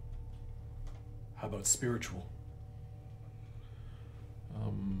 How about spiritual?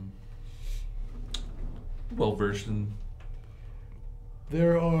 Well versed in.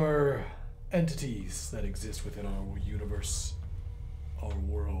 There are entities that exist within our universe, our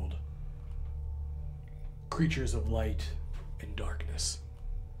world. Creatures of light and darkness.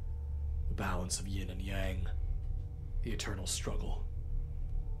 balance of yin and yang, the eternal struggle.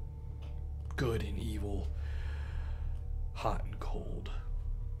 Good and evil, hot and cold,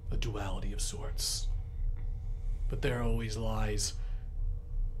 a duality of sorts. But there always lies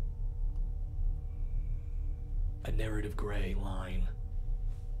a narrative gray line.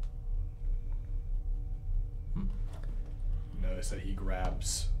 Notice that he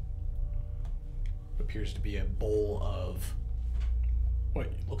grabs what appears to be a bowl of what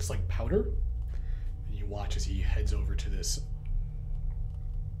looks like powder, and you watch as he heads over to this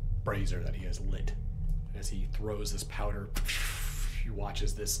brazier that he has lit. And as he throws this powder, you watch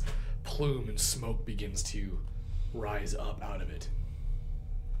as this plume and smoke begins to rise up out of it.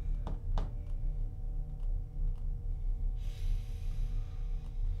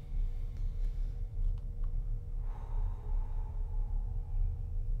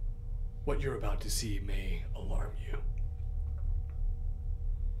 What you're about to see may alarm you.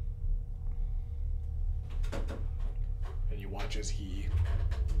 And you watch as he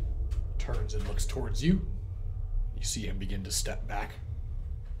turns and looks towards you. You see him begin to step back.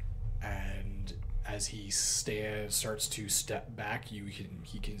 And as he starts to step back,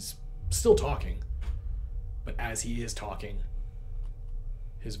 he can still talking. But as he is talking,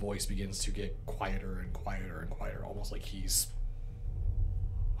 his voice begins to get quieter and quieter and quieter, almost like he's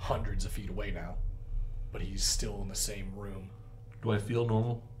hundreds of feet away now, but he's still in the same room. Do I feel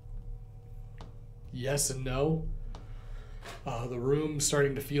normal? Yes and no. The room's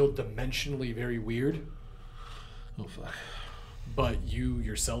starting to feel dimensionally very weird. Oh, fuck. But you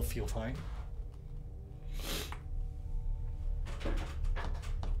yourself feel fine.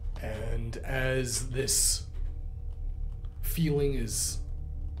 And as this feeling is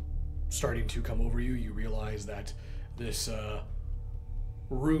starting to come over you, you realize that this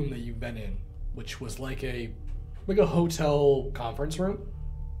room that you've been in, which was like a hotel conference room,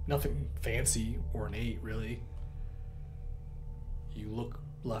 nothing fancy or ornate really. You look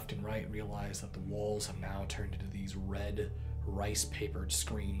left and right and realize that the walls have now turned into these red rice papered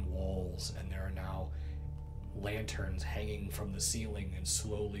screen walls, and there are now lanterns hanging from the ceiling and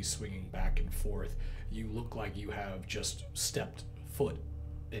slowly swinging back and forth. You look like you have just stepped foot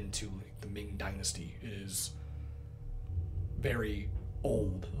into the Ming Dynasty. It is very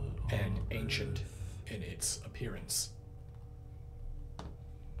old and ancient in its appearance.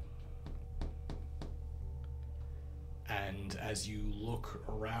 And as you look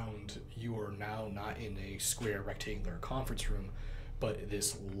around, you are now not in a square rectangular conference room, but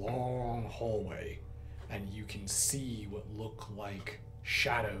this long hallway, and you can see what look like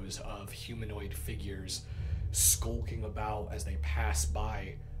shadows of humanoid figures skulking about as they pass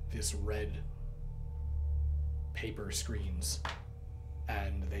by this red paper screens.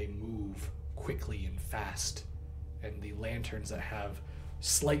 And they move quickly and fast, and the lanterns that have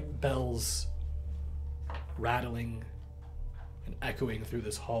slight bells rattling and echoing through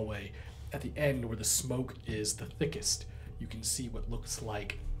this hallway. At the end, where the smoke is the thickest, you can see what looks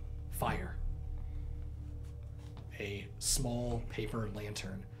like fire. A small paper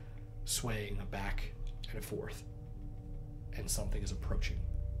lantern swaying back and forth, and something is approaching.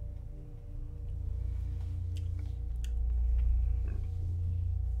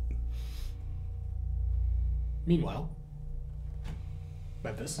 Meanwhile,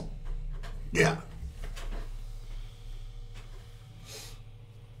 Memphis. Yeah.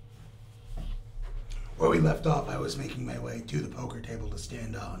 Where we left off, I was making my way to the poker table to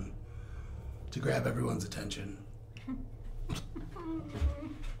stand on to grab everyone's attention and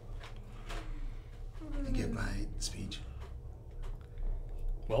give my speech.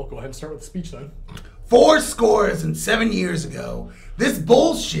 Well, go ahead and start with the speech then. 7 years ago, this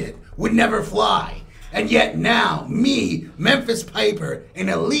bullshit would never fly. And yet now, me, Memphis Piper, an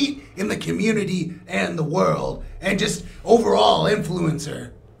elite in the community and the world, and just overall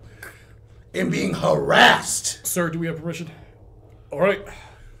influencer, am being harassed. Sir, do we have permission? All right.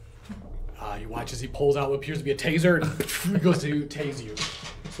 You watch as he pulls out what appears to be a taser and he goes to tase you.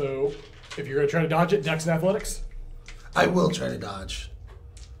 So, if you're going to try to dodge it, Dex and Athletics. I will try to dodge.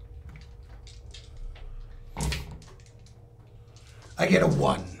 I get a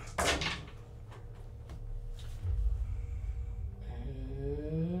 1.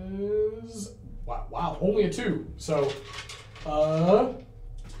 Wow, only a 2. So,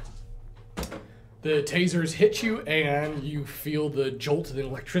 the tasers hit you, and you feel the jolt of the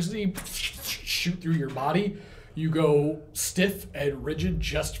electricity shoot through your body. You go stiff and rigid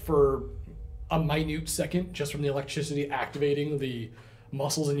just for a minute second, just from the electricity activating the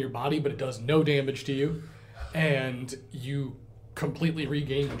muscles in your body, but it does no damage to you. And you completely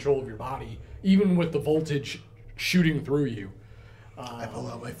regain control of your body, even with the voltage shooting through you. I pull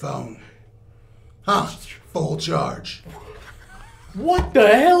out my phone. Huh. Full charge. What the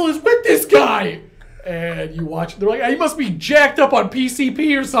hell is with this guy? And you watch, they're like, he must be jacked up on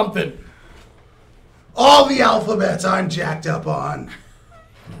PCP or something. All the alphabets I'm jacked up on.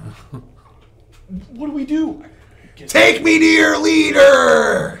 What do we do? Take me to your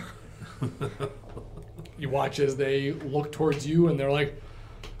leader! You watch as they look towards you and they're like,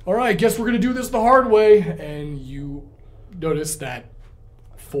 all right, guess we're going to do this the hard way. And you notice that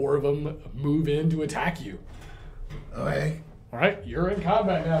 4 of them move in to attack you. Okay. All right, you're in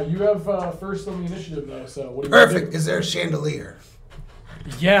combat now. You have first on the initiative, though, so what do you Perfect. do? Is there a chandelier?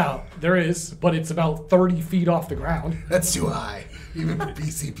 Yeah, there is, but it's about 30 feet off the ground. That's too high, even for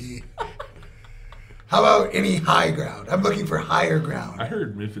PCP. How about any high ground? I'm looking for higher ground. I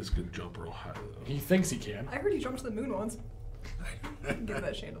heard Memphis could jump real high, though. He thinks he can. I heard he jumped to the moon once. Give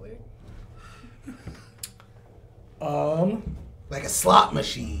that chandelier. Like a slot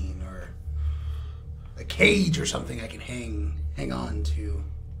machine or a cage or something I can hang on to.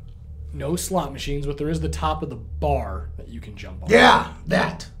 No slot machines, but there is the top of the bar that you can jump on. Yeah,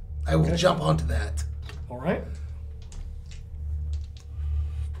 that. I will Okay. jump onto that. All right.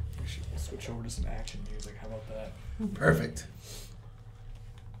 Actually, we'll switch over to some action music. How about that? Perfect.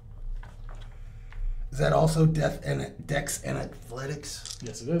 Is that also Dex and Athletics?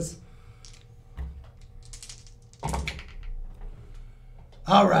 Yes, it is.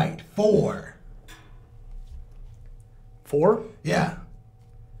 All right, 4. 4? Yeah.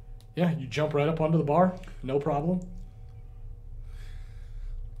 Yeah, you jump right up onto the bar. No problem.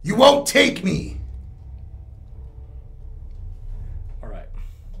 You won't take me. All right.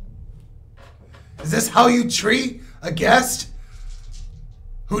 Is this how you treat a guest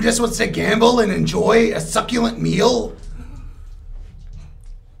who just wants to gamble and enjoy a succulent meal?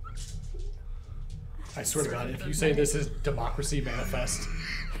 I swear to God, if you say this is Democracy Manifest,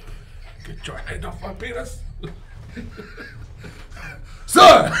 Get your hand off my penis.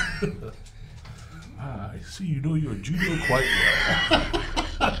 Sir! I see you know your judo quite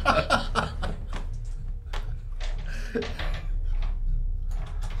well.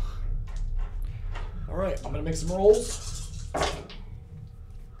 all right, I'm gonna make some rolls.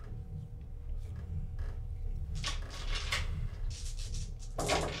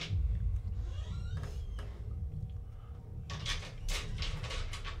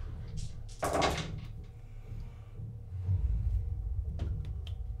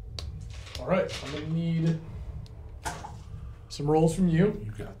 All right, I'm gonna need some rolls from you.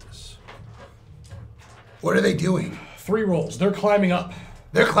 You got this. What are they doing? 3 rolls. They're climbing up.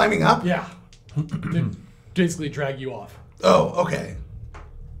 They're climbing up? Yeah. They basically drag you off. Oh, okay.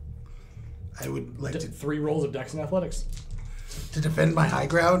 I would like to 3 rolls of Dex and Athletics defend my high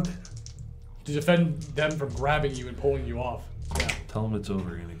ground. to defend them from grabbing you and pulling you off. Yeah. Tell him it's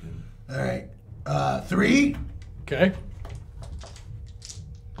over, Anakin. All right. 3, Okay.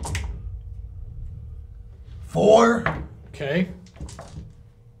 4, Okay.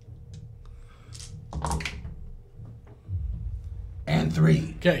 and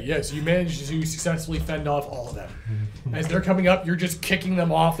 3. Okay. Yes, you managed to successfully fend off all of them. As they're coming up, you're just kicking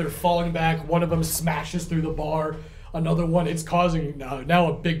them off. They're falling back. One of them smashes through the bar. Another one, it's causing now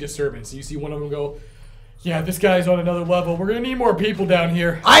a big disturbance. You see one of them go, yeah, this guy's on another level. We're going to need more people down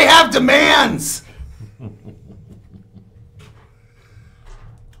here. I have demands!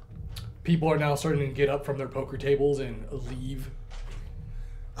 People are now starting to get up from their poker tables and leave.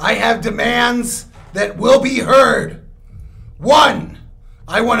 I have demands that will be heard. 1,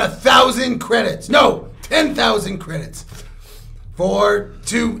 I want 1,000 credits. No, 10,000 credits for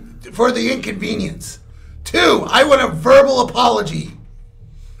the inconvenience. 2, I want a verbal apology.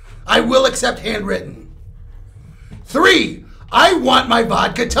 I will accept handwritten. 3, I want my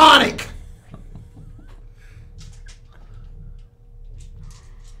vodka tonic.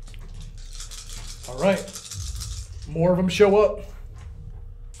 All right. More of them show up.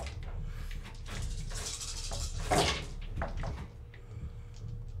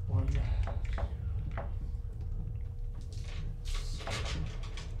 One.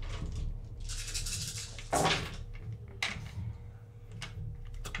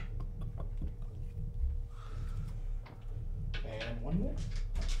 And one more.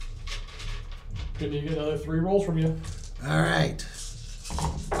 Gonna get another 3 rolls from you. All right.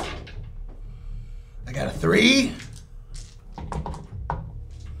 I got a 3.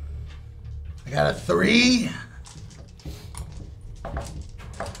 I got a 3.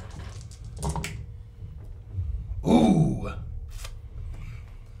 Ooh.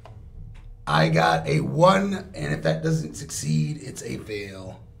 I got a 1, and if that doesn't succeed, it's a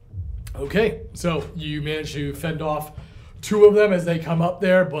fail. Okay, so you managed to fend off two of them as they come up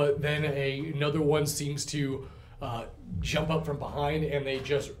there, but then another one seems to jump up from behind, and they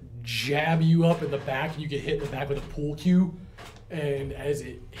just jab you up in the back, and you get hit in the back with a pool cue. And as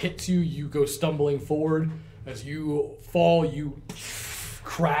it hits you, you go stumbling forward. As you fall, you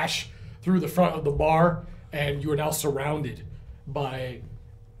crash through the front of the bar, and you are now surrounded by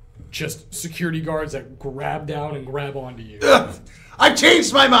just security guards that grab down and grab onto you. Ugh, I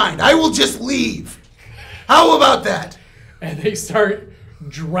changed my mind. I will just leave. How about that? And they start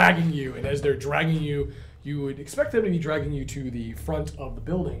dragging you, and as they're dragging you, you would expect them to be dragging you to the front of the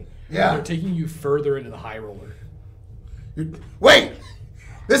building. Yeah. They're taking you further into the high roller. Wait!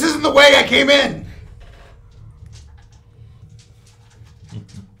 This isn't the way I came in!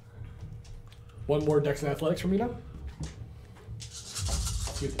 One more Dex and Athletics from me now.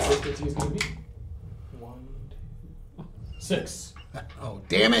 See what the difficulty is going to be. 1, 2, 6. Oh,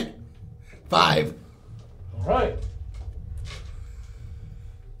 damn it. 5. All right.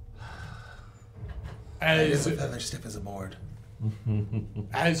 I As guess feather stiff as a board.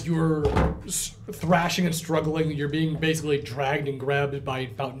 As you're thrashing and struggling, you're being basically dragged and grabbed by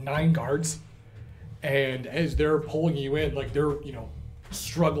about 9 guards. And as they're pulling you in, like they're,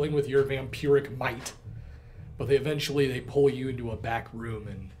 struggling with your vampiric might. But they eventually pull you into a back room,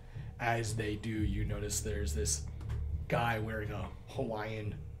 and as they do, you notice there's this guy wearing a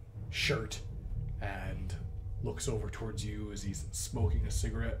Hawaiian shirt and looks over towards you as he's smoking a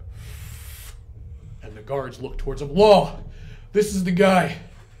cigarette. And the guards look towards him. Law! This is the guy.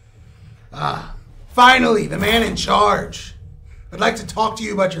 Ah, finally, the man in charge. I'd like to talk to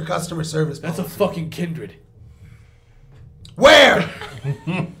you about your customer service That's a policy. fucking kindred. Where?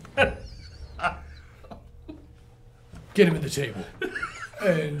 Get him at the table.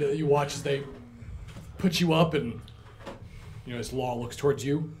 And you watch as they put you up, and as Law looks towards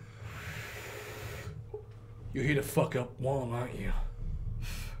you. You're here to fuck up Wong, aren't you?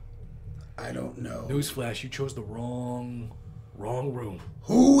 I don't know. Newsflash, you chose the wrong room.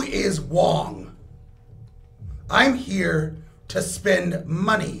 Who is Wong? I'm here to spend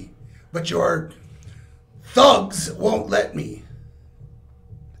money, but your thugs won't let me.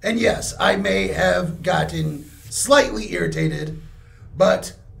 And yes, I may have gotten slightly irritated,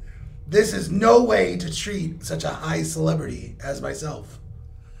 but this is no way to treat such a high celebrity as myself.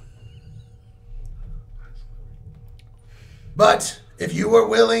 But if you are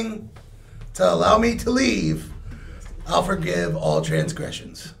willing to allow me to leave, I'll forgive all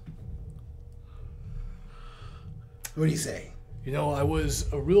transgressions. What do you say? I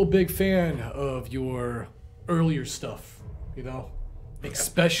was a real big fan of your earlier stuff,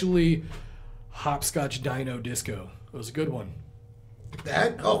 especially Hopscotch Dino Disco. It was a good one.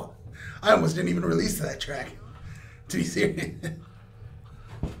 That? Oh, I almost didn't even release that track. To be serious.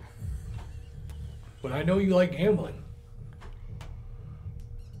 But I know you like gambling.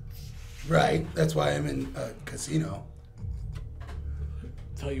 Right, that's why I'm in a casino.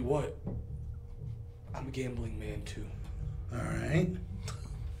 Tell you what, I'm a gambling man too. Alright.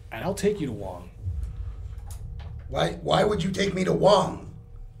 And I'll take you to Wong. Why would you take me to Wong?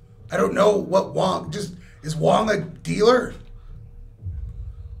 I don't know what Wong, is Wong a dealer?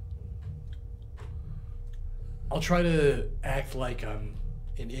 I'll try to act like I'm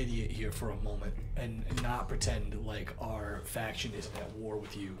an idiot here for a moment and not pretend like our faction isn't at war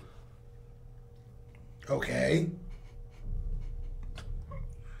with you. Okay.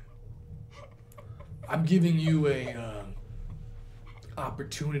 I'm giving you a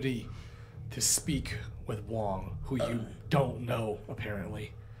opportunity to speak with Wong, who you don't know,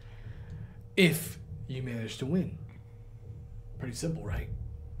 apparently, if you manage to win. Pretty simple, right?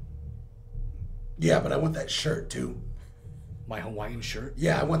 Yeah, but I want that shirt too. My Hawaiian shirt?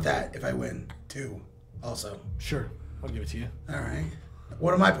 Yeah, I want that if I win too, also. Sure, I'll give it to you. Alright.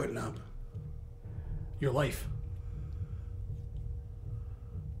 What am I putting up? Your life.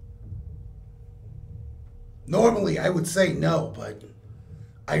 Normally I would say no, but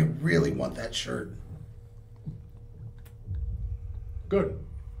I really want that shirt. Good.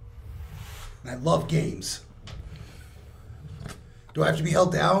 And I love games. Do I have to be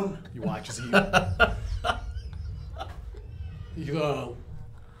held down? You watch as you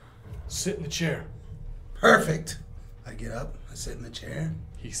sit in the chair. Perfect. I get up, I sit in the chair.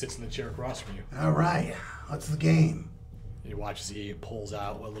 He sits in the chair across from you. All right, what's the game? You watch as he pulls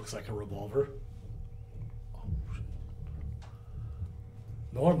out what looks like a revolver.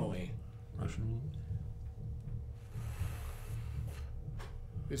 Normally,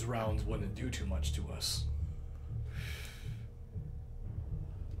 these rounds wouldn't do too much to us.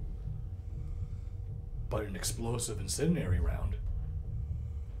 But an explosive incendiary round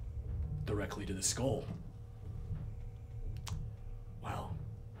directly to the skull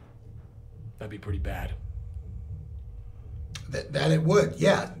That'd be pretty bad. That it would.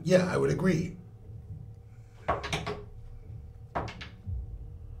 Yeah, I would agree.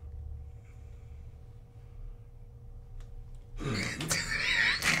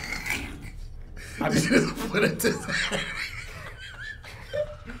 Put it to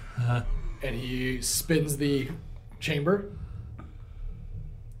And he spins the chamber.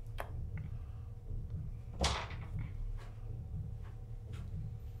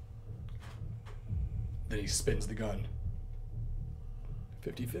 Then he spins the gun.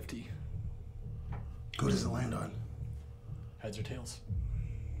 50-50. Who does it land on? Heads or tails?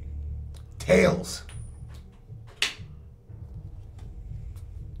 Tails.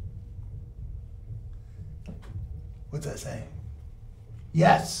 What's that say?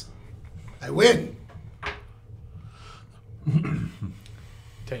 Yes. I win.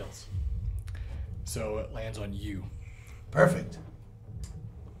 Tails. So it lands on you. Perfect.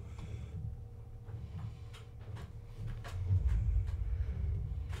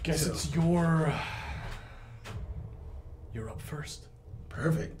 Guess So- it's your... You're up first.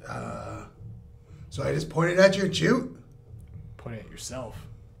 Perfect. So I just pointed at you and shoot? Pointing at yourself.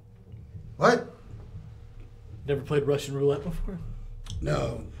 What? Never played Russian roulette before?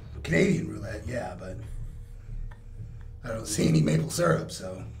 No. Canadian roulette, yeah, but I don't see any maple syrup,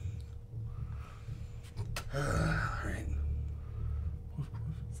 so. Alright.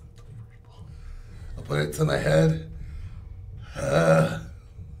 I'll put it to my head.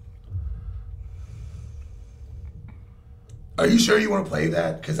 Are you sure you want to play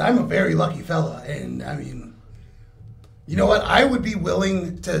that? Because I'm a very lucky fella, and I mean, you know what? I would be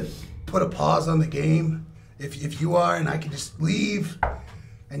willing to put a pause on the game if you are, and I can just leave,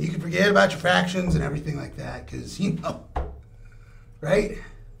 and you can forget about your factions and everything like that, because, you know, right?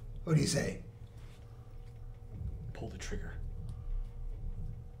 What do you say? Pull the trigger.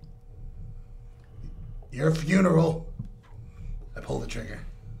 Your funeral. I pull the trigger.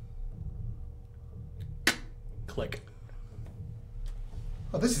 Click.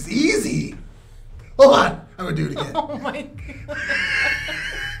 Oh, this is easy. Hold on. I'm going to do it again. Oh my god.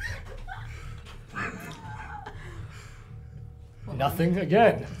 Nothing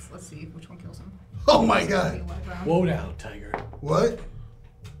again. Let's see which one kills him. Oh my god. Whoa now, Tiger. What?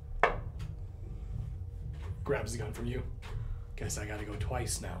 Grabs the gun from you. Guess I gotta go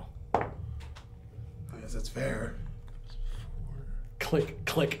twice now. I guess that's fair. Click,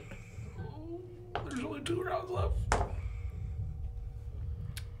 click. There's only 2 rounds left.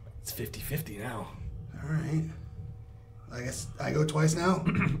 It's 50-50 now. All right. I guess I go twice now.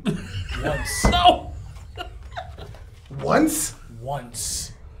 Once. No! Once?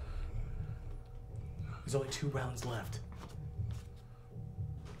 Once. There's only 2 rounds left.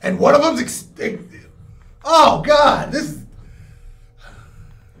 And one of them's oh god, this is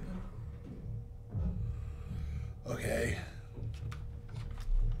okay.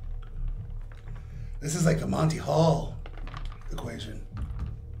 This is like the Monty Hall equation.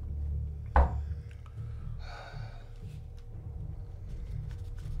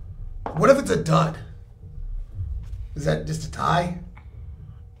 What if it's a dud? Is that just a tie?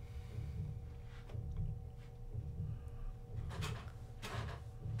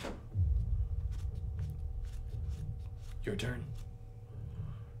 Your turn.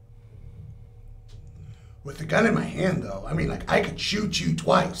 With the gun in my hand, though, I mean, like, I could shoot you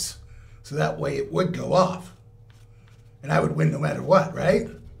twice, so that way it would go off. And I would win no matter what, right?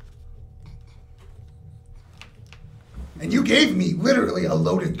 And you gave me literally a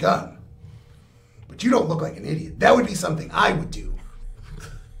loaded gun. But you don't look like an idiot. That would be something I would do.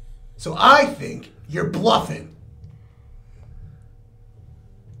 So I think you're bluffing.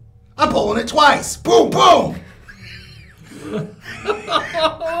 I'm pulling it twice. Boom, boom! Oh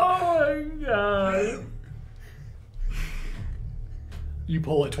my god. You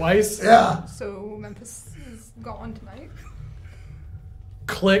pull it twice. Yeah. So Memphis is gone tonight.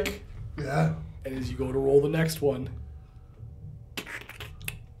 Click. Yeah. And as you go to roll the next one,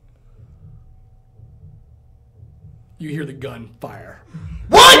 you hear the gun fire.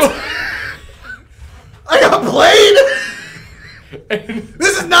 What? I got played? And,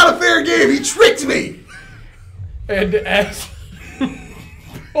 This is not a fair game. He tricked me. and as you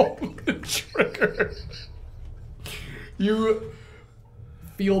pull the trigger, you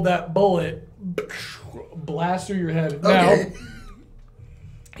feel that bullet blast through your head. Okay. Now,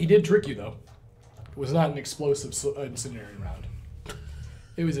 he did trick you, though. It was not an explosive incendiary round.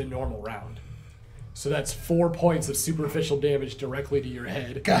 It was a normal round. So that's 4 points of superficial damage directly to your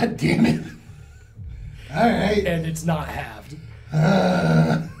head. God damn it. All right. And it's not halved.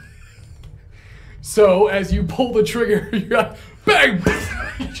 So as you pull the trigger, you got bang!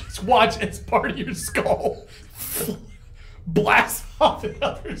 You just just watch as part of your skull blast off the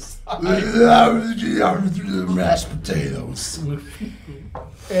other side. Mashed potatoes.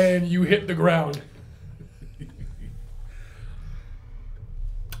 And you hit the ground.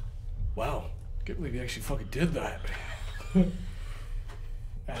 Wow. Can't believe he actually fucking did that.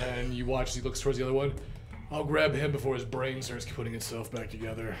 And you watch as he looks towards the other one. I'll grab him before his brain starts putting itself back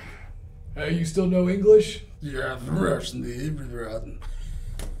together. Hey, you still know English? Yeah, the Russian, the Russian.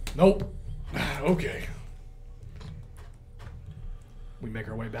 Nope. Okay. We make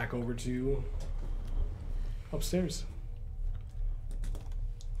our way back over to upstairs.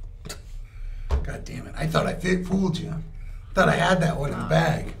 God damn it. I thought I fooled you. Thought I had that one in the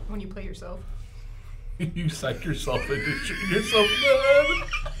bag. When you play yourself. You psych yourself into shooting yourself in the head.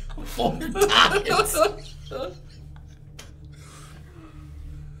 4 times.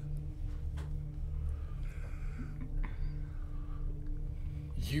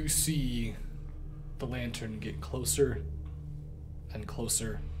 You see the lantern get closer and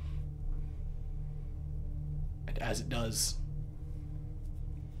closer. And as it does,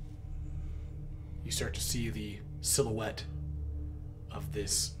 you start to see the silhouette of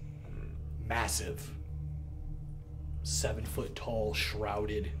this massive 7-foot tall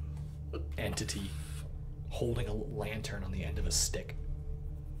shrouded entity holding a lantern on the end of a stick.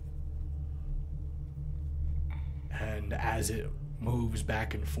 And as it moves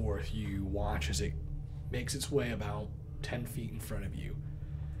back and forth, you watch as it makes its way about 10 feet in front of you.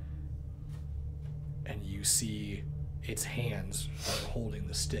 And you see its hands that are holding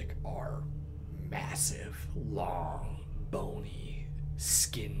the stick are massive, long, bony,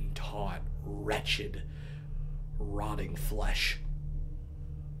 skin-taut, wretched, rotting flesh.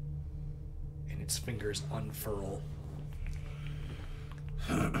 And its fingers unfurl.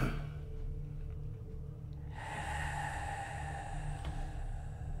 And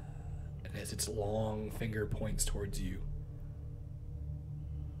as its long finger points towards you,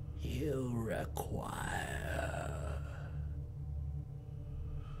 you require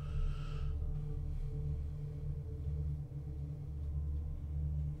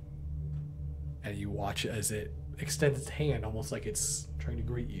and you watch as it extends its hand almost like it's trying to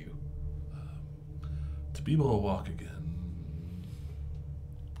greet you. To be able to walk again.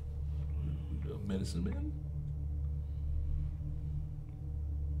 Medicine man?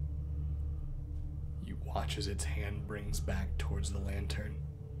 You watch as its hand brings back towards the lantern.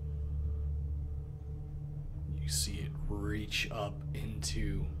 You see it reach up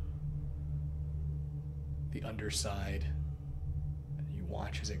into the underside. And you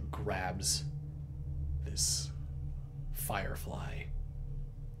watch as it grabs this firefly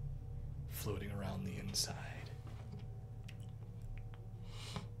floating around the inside.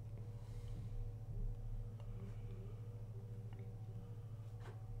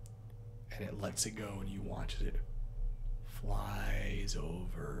 And it lets it go, and you watch as it flies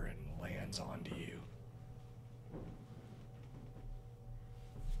over and lands onto you.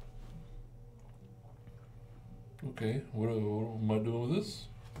 Okay, what am I doing with this?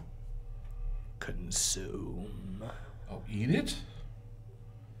 Consume. I'll eat it?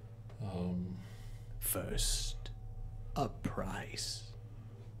 First, a price.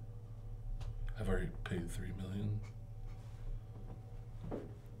 I've already paid $3 million.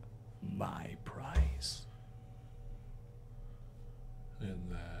 My price.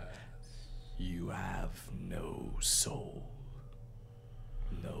 And that. You have no soul,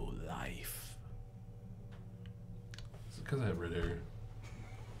 no life. Is it because I have red hair?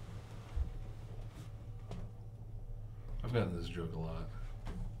 I've gotten this joke a lot.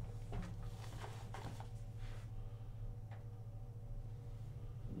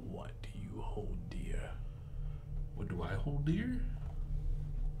 What do you hold dear? What do I hold dear?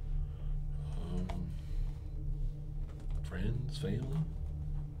 Friends, family.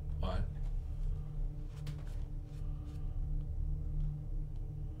 Why?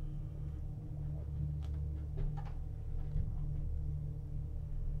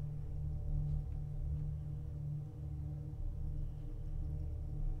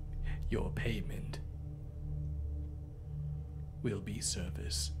 Your payment will be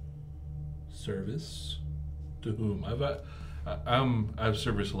service. Service? To whom? I've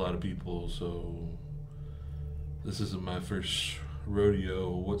serviced a lot of people, so this isn't my first rodeo.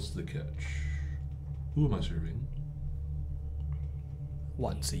 What's the catch? Who am I serving?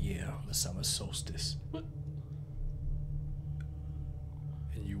 Once a year on the summer solstice. What?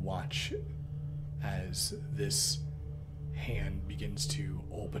 And you watch as this hand begins to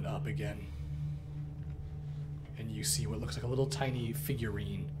open up again. And you see what looks like a little tiny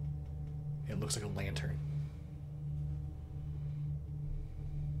figurine. It looks like a lantern.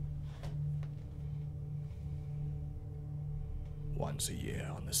 once a year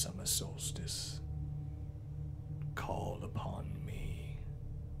on the summer solstice, call upon me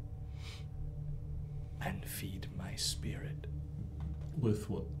and feed my spirit. With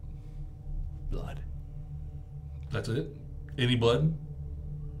what? Blood. That's it? Any blood?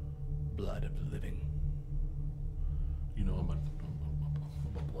 Blood of the living. You know, I'm a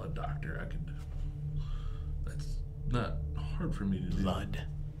blood doctor. I could. That's not hard for me to do. Blood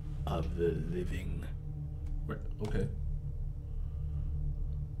of the living. Right, okay.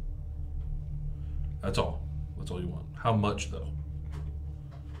 That's all. That's all you want. How much, though?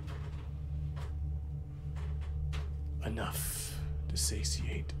 Enough to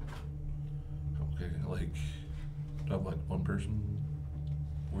satiate. Okay, like, do I have like one person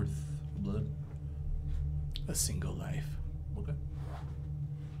worth of blood? A single life. Okay.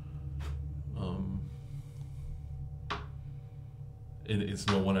 And it's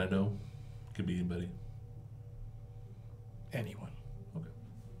no one I know. Could be anybody. Anyone. Okay.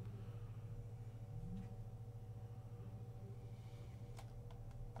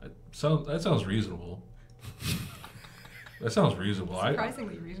 That sounds reasonable. That sounds reasonable.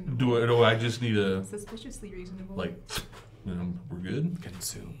 Surprisingly reasonable. Do I just need a Suspiciously reasonable. like? We're good.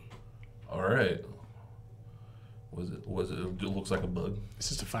 Consume. All right. Was it? It looks like a bug. It's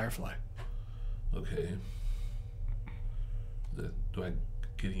just a firefly. Okay. Do I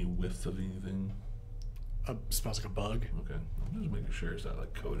get any whiff of anything? Smells like a bug. Okay. I'm just making sure it's not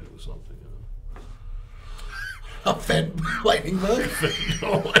like coated with something. A fed lightning bug?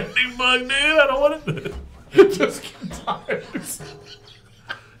 No lightning bug, dude. I don't want it. Just get tired.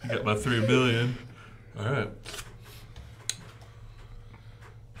 You got my 3 million. All right.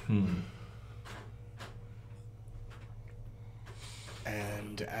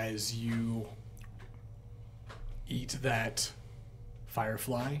 And as you eat that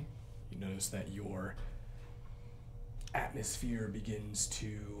firefly, you notice that your atmosphere begins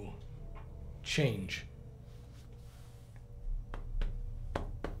to change.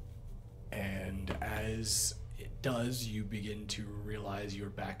 And as it does, you begin to realize you're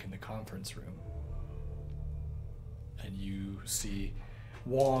back in the conference room. And you see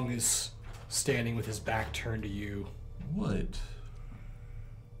Wong is standing with his back turned to you. What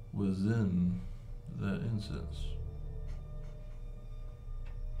was in that incense?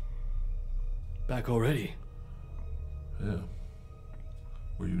 Back already? Yeah.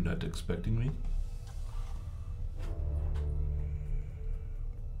 Were you not expecting me?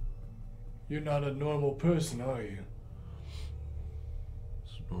 You're not a normal person, are you?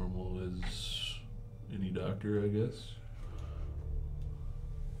 As normal as any doctor, I guess.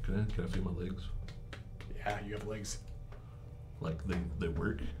 Can I feel my legs? Yeah, you have legs. Like they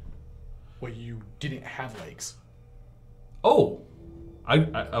work? Well, you didn't have legs. Oh! I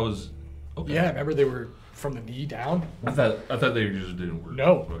was... Okay. Yeah, remember they were from the knee down? I thought they just didn't work.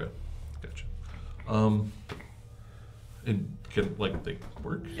 No. Okay. Gotcha. And can, like, they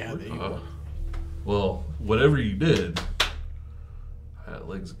work? Yeah, they Well, whatever you did, I had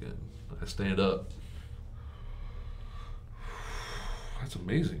legs again. I stand up. That's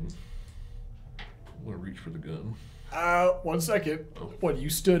amazing. I'm gonna reach for the gun. 1 second. Oh. What, you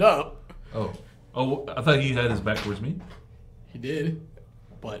stood up? Oh, I thought he had his back towards me. He did,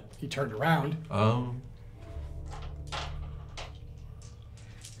 but he turned around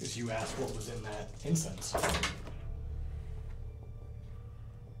because you asked what was in that incense.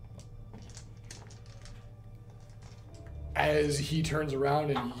 As he turns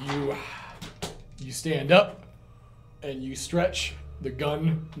around and you stand up and you stretch, the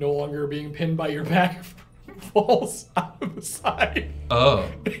gun no longer being pinned by your back falls out of the side. Oh.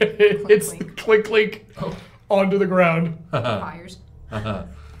 It's the clink clink onto the ground. Fires.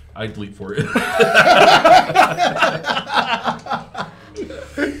 I'd leap for it.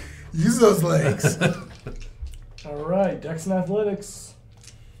 Use those legs. All right, Dex and Athletics.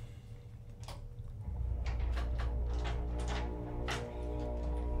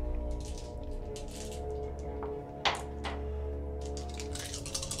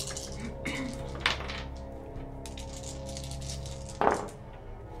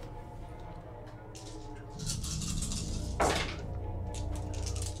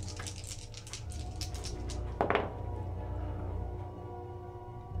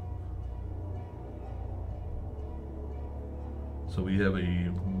 So we have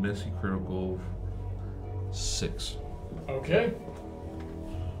a messy critical 6. Okay.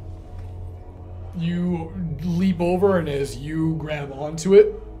 You leap over, and as you grab onto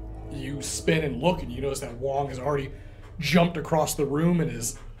it, you spin and look, and you notice that Wong has already jumped across the room and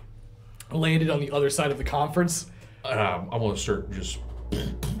is landed on the other side of the conference. I'm gonna start just.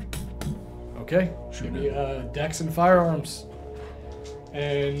 Okay. Give me Dex and firearms.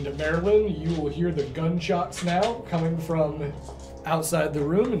 And Marilyn, you will hear the gunshots now coming from outside the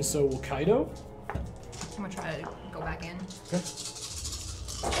room, and so will Kaido. I'm gonna try to go back in. Okay.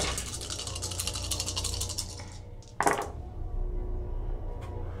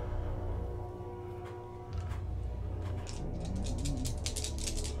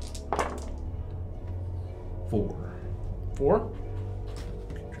 Four.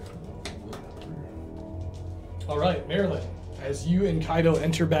 All right, Marilyn. As you and Kaido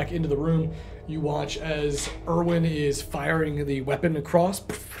enter back into the room, you watch as Erwin is firing the weapon across,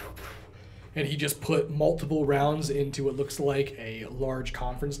 and he just put multiple rounds into what looks like a large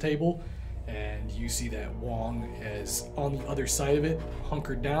conference table, and you see that Wong is on the other side of it,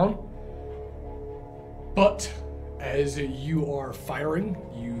 hunkered down. But as you are firing,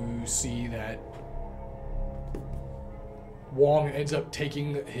 you see that Wong ends up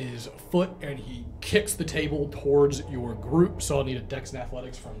taking his foot and he kicks the table towards your group. So I'll need a Dex and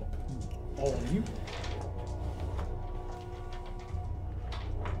Athletics from all of you.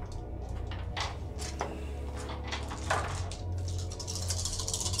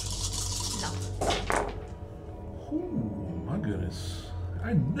 No. Oh my goodness.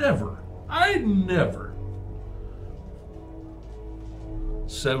 I never.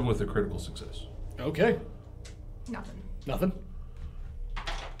 7 with a critical success. Okay. Nothing. All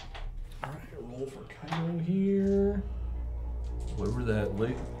right, roll for Kaido here. Whatever that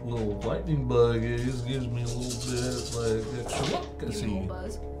little lightning bug is, gives me a little bit like extra luck. I Give me a see. little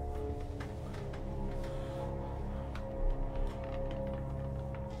buzz.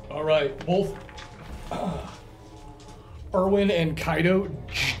 All right, both Erwin and Kaido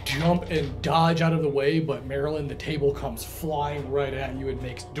jump and dodge out of the way, but Marilyn, the table comes flying right at you and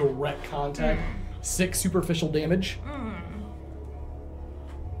makes direct contact. 6 superficial damage.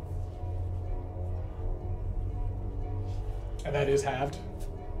 And that is halved.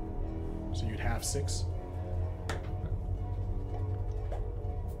 So you'd have 6. I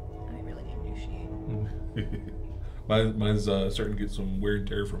really need a new sheet. Mine's starting to get some wear and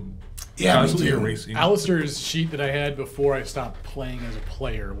tear from Yeah, me constantly too. erasing. Alistair's sheet that I had before I stopped playing as a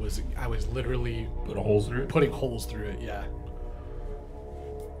player I was literally Put a holes through it. putting holes through it, yeah.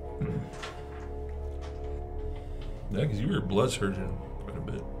 Yeah, because you were a blood surgeon quite a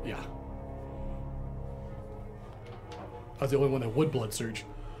bit. Yeah. I was the only one that would blood surge.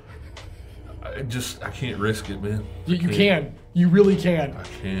 I can't risk it, man. You I can't. can. You really can. I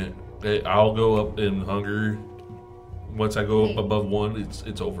can't. I'll go up in hunger. Once I go up above 1,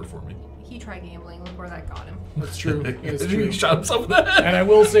 it's over for me. He tried gambling. Look where that got him. That's true. That's He true. shot himself in the head. And I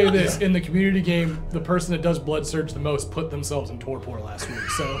will say this, in the community game, the person that does blood surge the most put themselves in torpor last week,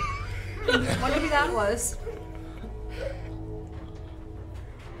 so... What maybe that was?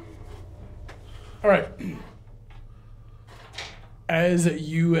 Alright. As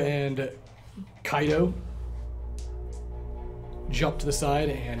you and Kaido jump to the side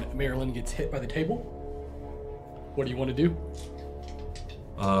and Marilyn gets hit by the table, what do you want to do?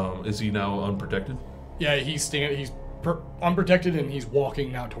 Is he now unprotected? Yeah, he's unprotected and he's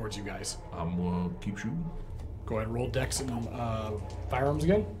walking now towards you guys. I'm gonna keep shooting. Go ahead and roll dex and firearms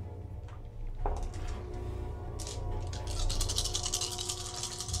again.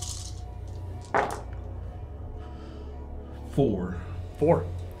 Four. 4.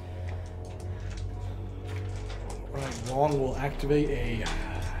 Right, Wong will activate a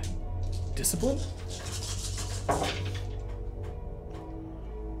discipline. I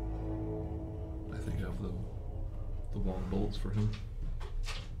think I have the long bullets for him.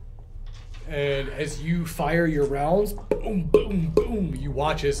 And as you fire your rounds, boom, boom, boom, you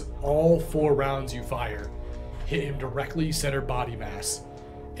watch as all 4 rounds you fire hit him directly center body mass.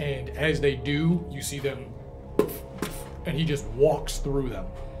 And as they do, you see them, and he just walks through them.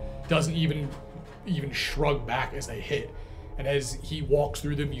 Doesn't even shrug back as they hit. And as he walks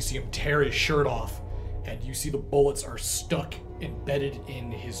through them, you see him tear his shirt off, and you see the bullets are stuck, embedded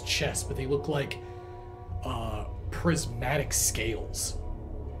in his chest, but they look like prismatic scales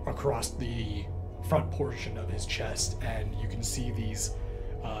across the front portion of his chest, and you can see these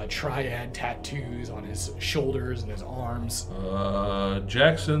triad tattoos on his shoulders and his arms.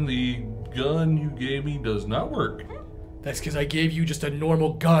 Jackson, the gun you gave me does not work. That's because I gave you just a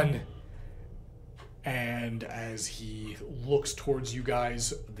normal gun. And as he looks towards you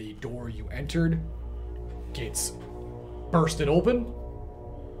guys, the door you entered gets bursted open.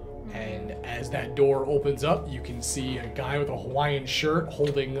 And as that door opens up, you can see a guy with a Hawaiian shirt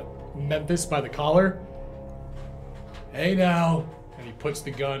holding Memphis by the collar. Hey now. And he puts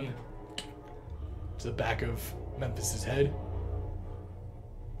the gun to the back of Memphis's head.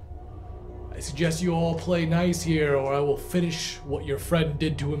 suggest you all play nice here, or I will finish what your friend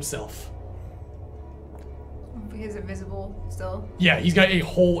did to himself. Is it visible still? Yeah, he's got a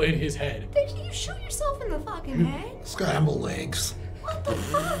hole in his head. Did you shoot yourself in the fucking head? Scramble legs. What the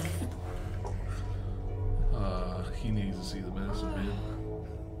fuck? He needs to see the medicine man.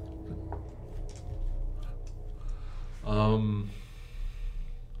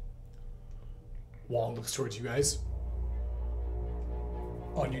 Wong looks towards you guys.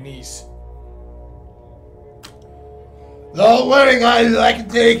 On your knees. Don't worry, guys. I can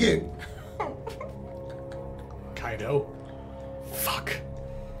take it. Kaido. Fuck.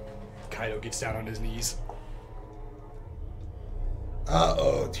 Kaido gets down on his knees.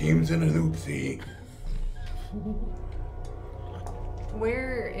 Uh-oh. Team's in an oopsie.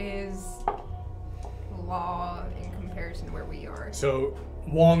 Where is Law in comparison to where we are? So,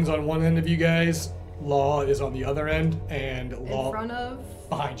 Wong's on one end of you guys, Law is on the other end, and Law In front of?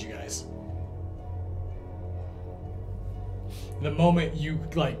 behind you guys. The moment you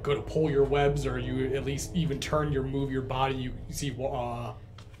like go to pull your webs, or you at least even move your body, you see Law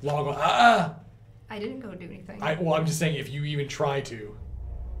go, ah! I didn't go do anything. Well, I'm just saying, if you even try to.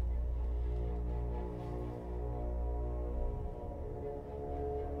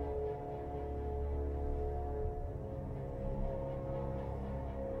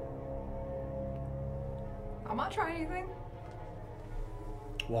 I'm not trying anything.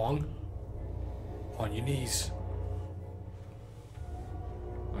 Wong, on your knees.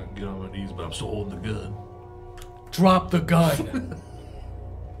 I can get on my knees, but I'm still holding the gun. Drop the gun.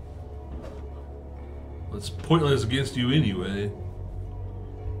 That's pointless against you anyway.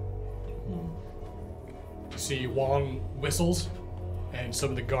 See, Wong whistles, and some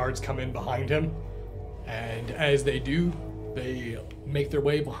of the guards come in behind him. And as they do, they make their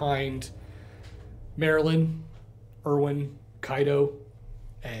way behind Marilyn, Irwin, Kaido,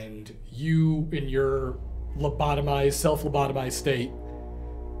 and you in your self-lobotomized state,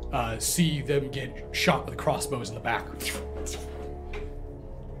 see them get shot with crossbows in the back.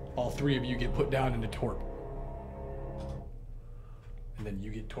 All three of you get put down into torp. And then you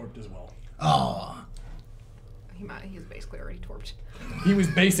get torped as well. Oh. He was basically already torped. He was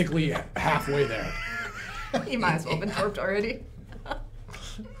basically halfway there. He might as well have been torped already.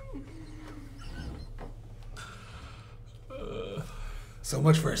 So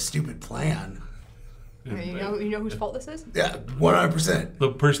much for a stupid plan. You know whose fault this is? Yeah, 100%.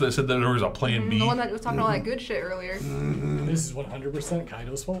 The person that said that there was a plan B. The one that was talking all that good shit earlier. This is 100%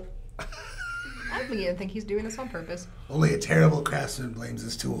 Kaido's fault. I don't even think he's doing this on purpose. Only a terrible craftsman blames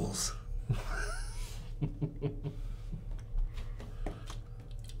his tools.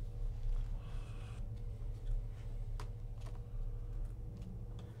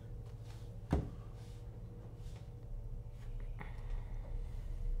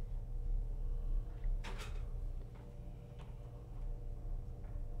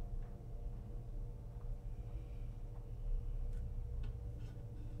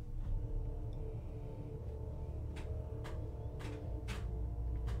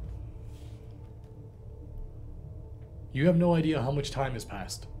 You have no idea how much time has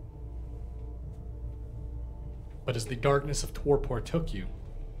passed. But as the darkness of torpor took you,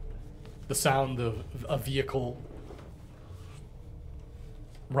 the sound of a vehicle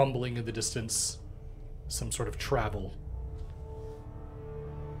rumbling in the distance, some sort of travel,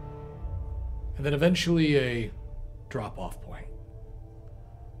 and then eventually a drop-off point.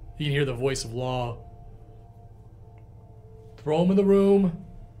 You can hear the voice of Law. Throw him in the room,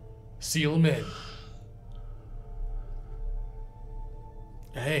 seal him in.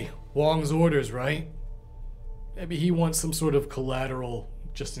 Hey, Wong's orders, right? Maybe he wants some sort of collateral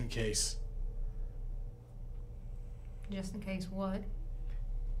just in case. Just in case what?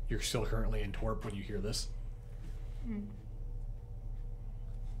 You're still currently in torp when you hear this.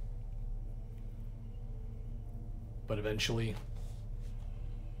 But eventually,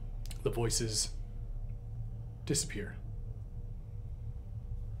 the voices disappear.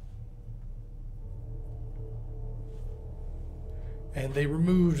 And they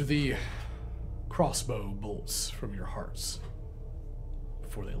removed the crossbow bolts from your hearts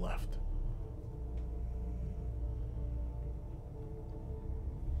before they left.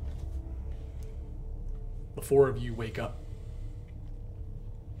 The four of you wake up.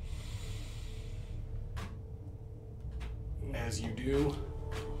 As you do,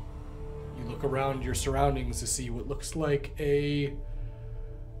 you look around your surroundings to see what looks like a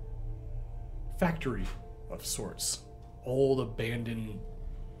factory of sorts. Old abandoned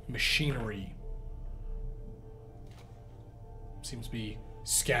machinery seems to be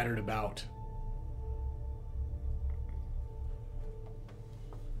scattered about.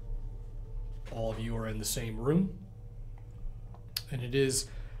 All of you are in the same room, and it is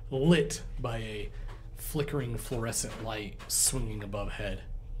lit by a flickering fluorescent light swinging above head.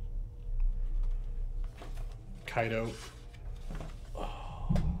 Kaido.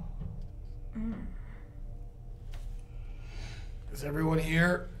 Is everyone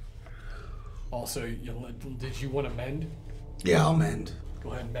here? Also, did you want to mend? Yeah, I'll mend. Go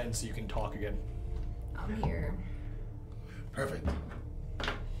ahead and mend so you can talk again. I'm here. Perfect.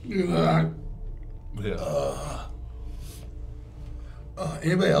 Yeah.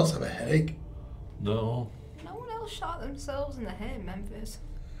 Anybody else have a headache? No. No one else shot themselves in the head, Memphis.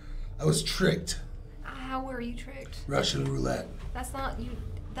 I was tricked. How were you tricked? Russian roulette. That's not you.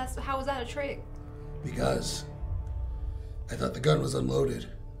 How is that a trick? Because I thought the gun was unloaded.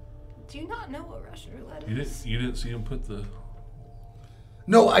 Do you not know what Russian roulette You is? didn't see him put the...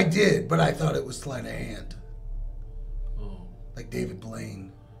 No, I did, but I thought it was sleight of hand. Oh. Like David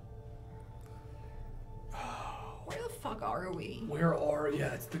Blaine. Where the fuck are we?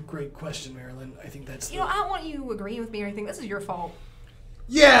 Yeah, it's the great question, Marilyn. I think that's You know, I don't want you agreeing with me or anything. This is your fault.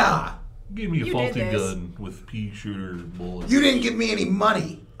 Yeah! Give me a You faulty did this. gun with pea shooter bullets. You didn't give me any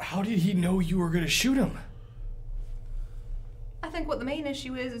money. How did he know you were going to shoot him? I think what the main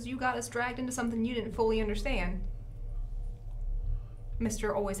issue is you got us dragged into something you didn't fully understand.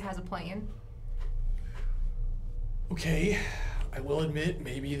 Mister always has a plan. Okay, I will admit,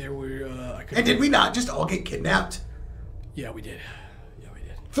 maybe there were, I could... And did we not just all get kidnapped? Yeah, we did.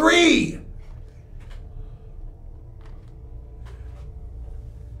 3!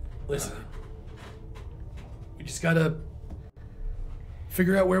 Listen, we just gotta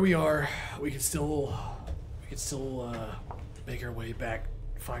figure out where we are. We can still make our way back,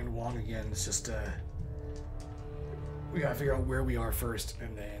 find Wong again. It's just, we gotta figure out where we are first,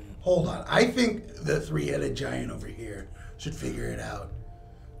 and then... Hold on. I think the three-headed giant over here should figure it out.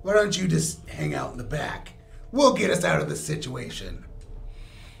 Why don't you just hang out in the back? We'll get us out of this situation.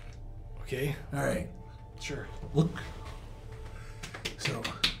 Okay, All right. sure. Look. So,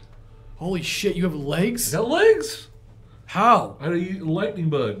 Holy shit, you have legs? I got legs. How? I had a lightning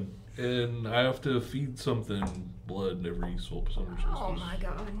bug, and I have to feed something blood every summer solstice. Oh my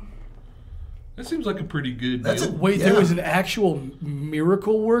god. That seems like a pretty good That's deal. Wait, Yeah. there was an actual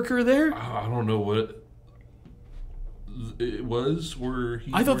miracle worker there? I don't know what it was, where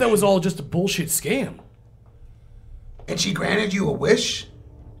he... I thought that was all just a bullshit scam. and she granted you a wish?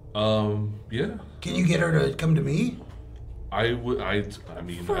 Yeah. Can you get her to come to me? I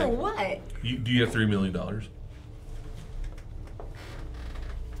mean... For what? Do you have $3 million?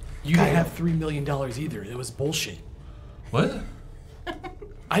 You didn't have $3 million either. It was bullshit. What?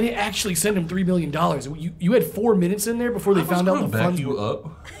 I didn't actually send him $3 million. You had 4 minutes in there before they found out the back funds you were...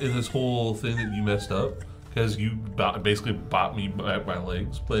 up in this whole thing that you messed up, because you basically bought me back my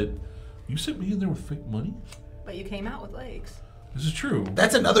legs, but you sent me in there with fake money? But you came out with legs. This is true.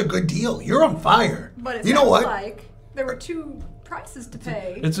 That's another good deal. You're on fire. But it you know sounds what? like there were two prices to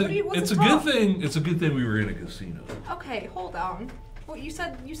pay. It's a What's the good top? thing. It's a good thing we were in a casino. Okay, hold on. Well, you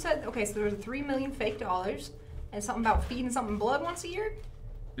said okay. So there was $3 million fake dollars and something about feeding something blood once a year.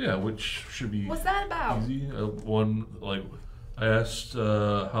 Yeah, which should be What's that about? easy. I asked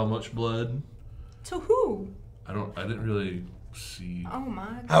how much blood. To who? I didn't really see. Oh my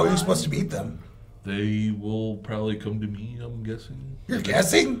god. How are you supposed to beat them? They will probably come to me, I'm guessing. You're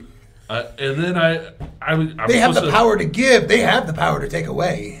guessing? And then I'm They have supposed the to- power to give. They have the power to take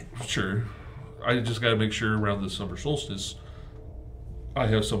away. Sure. I just got to make sure around the summer solstice, I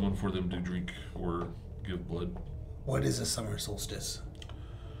have someone for them to drink or give blood. What is a summer solstice?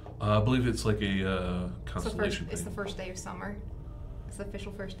 I believe it's like a It's the constellation it's the thing. first day of summer. It's the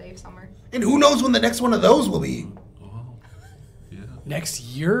official first day of summer. And who knows when the next one of those will be? Oh, yeah. Next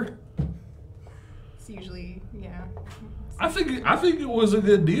year? It's usually I think it was a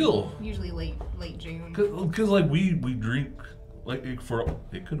good deal. usually late June. Because like we drink like it could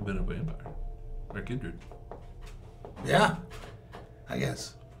have been a vampire or kindred. Yeah, I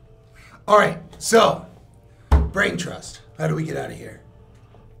guess. All right, so brain trust. How do we get out of here?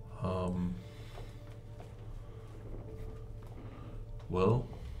 Well,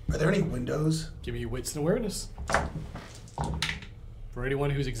 Are there any windows? Give me wits and awareness. For anyone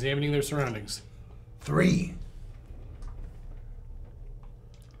who's examining their surroundings. 3.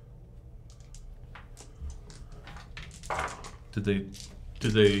 did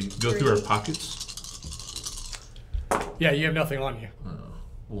they go through our pockets? Yeah, you have nothing on you.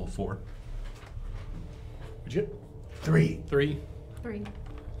 Well, 4. Would you get 3. 3 3.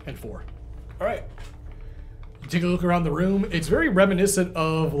 and 4? All right. You take a look around the room. It's very reminiscent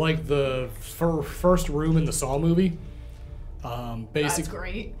of like the first room in the Saw movie. That's Basic,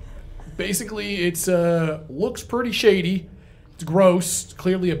 great. Basically, it's looks pretty shady. It's gross,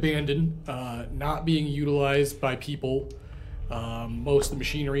 clearly abandoned, not being utilized by people. Most of the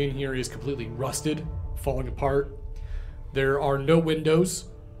machinery in here is completely rusted, falling apart. There are no windows,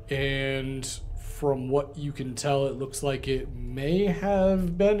 and from what you can tell, it looks like it may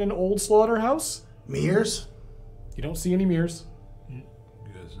have been an old slaughterhouse. Mirrors? You don't see any mirrors. You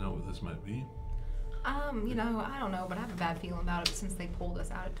guys know what this might be? You know, I don't know, but I have a bad feeling about it since they pulled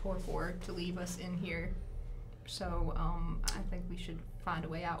us out at Torpor to leave us in here. So, I think we should find a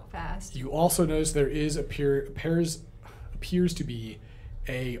way out fast. You also notice there is appears to be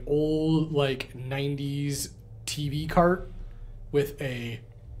a old like 90s TV cart with a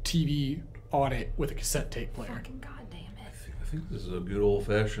TV on it with a cassette tape player. Fucking goddamn it. I think this is a good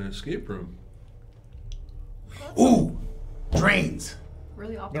old-fashioned escape room. Ooh! Drains.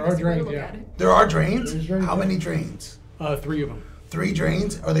 Really There are optimistic way to drains, look yeah. at it. There are drains? There's drains, How yeah. many drains? 3 of them. 3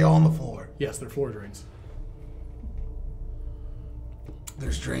 drains? Are they all on the floor? Yes, they're floor drains.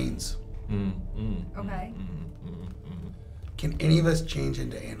 There's drains. Okay. Can any of us change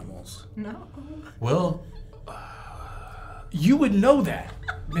into animals? No. Well, You would know that.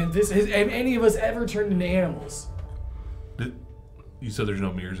 Man, have any of us ever turned into animals? you said there's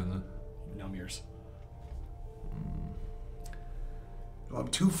no mirrors in the... No mirrors. Well, I'm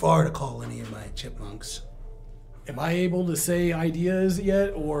too far to call any of my chipmunks. Am I able to say ideas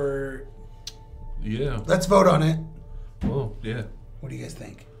yet, or Yeah. Let's vote on it. Well, yeah. What do you guys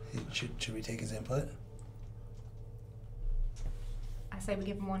think? Should we take his input? I say we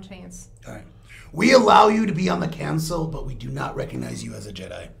give him one chance. All right. We allow you to be on the council, but we do not recognize you as a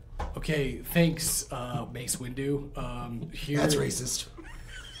Jedi. okay? Thanks, Mace Windu. Here. That's racist.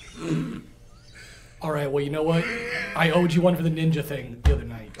 All right. Well, you know what? I owed you one for the ninja thing the other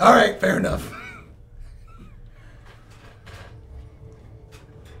night. All right, fair enough.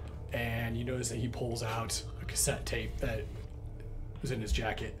 And you notice that he pulls out a cassette tape that was in his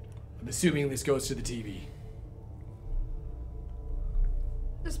jacket. I'm assuming this goes to the TV.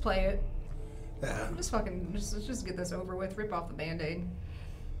 Just play it. Yeah. Just get this over with. Rip off the Band-Aid.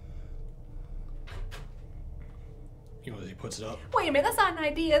 You know, as he puts it up. Wait a minute, that's not an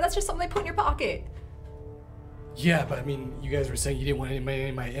idea. That's just something they put in your pocket. Yeah, but I mean, you guys were saying you didn't want any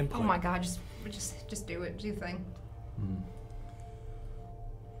of my input. Oh my god, just do it. Do the thing.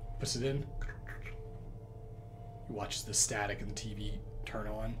 Puts it in. You watch the static in the TV turn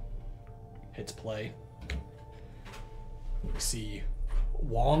on. Hits play. You see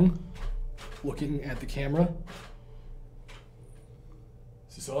Wong looking at the camera.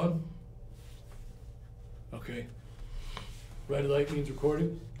 Is this on? Okay. Red light means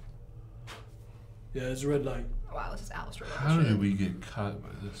recording. Yeah, it's a red light. Wow, this is Alistair. How did we get caught by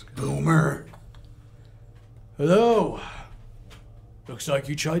this guy? Boomer. Hello. Looks like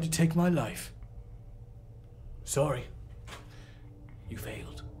you tried to take my life. Sorry. You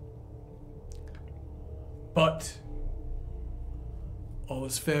failed. But all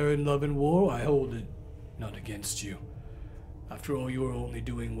is fair in love and war. I hold it not against you. After all, you are only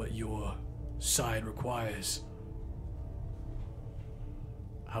doing what your side requires.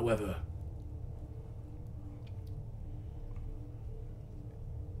 However,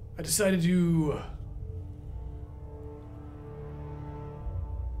 I decided to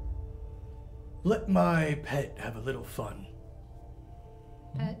let my pet have a little fun.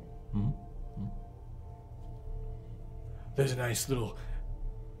 Pet. There's a nice little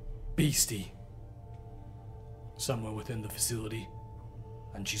beastie somewhere within the facility,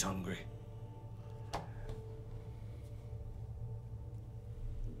 and she's hungry.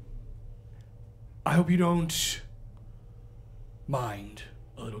 I hope you don't mind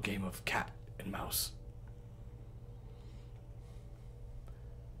a little game of cat and mouse.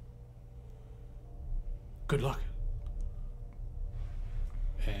 Good luck.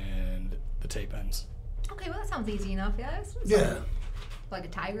 And the tape ends. Okay, well that sounds easy enough. Yeah. Yeah. Like a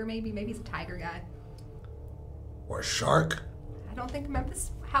tiger, maybe. Maybe he's a tiger guy. Or a shark. I don't think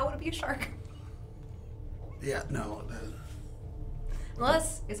Memphis. How would it be a shark? Yeah, no.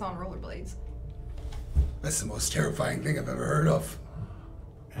 Unless it's on rollerblades. That's the most terrifying thing I've ever heard of.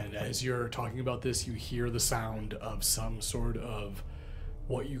 And as you're talking about this, you hear the sound of some sort of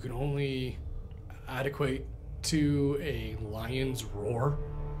what you can only adequate to a lion's roar.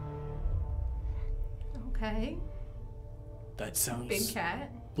 Okay. That sounds Big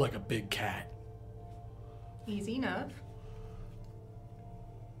cat. like a big cat. Easy enough.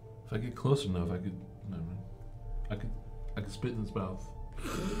 If I get close enough, I could. Never mind. I could spit in his mouth.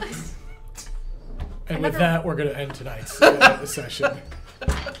 And with that, we're going to end tonight's session.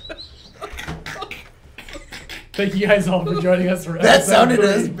 Thank you guys all for joining us for That episode sounded 3.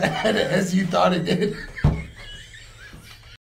 as bad as you thought it did.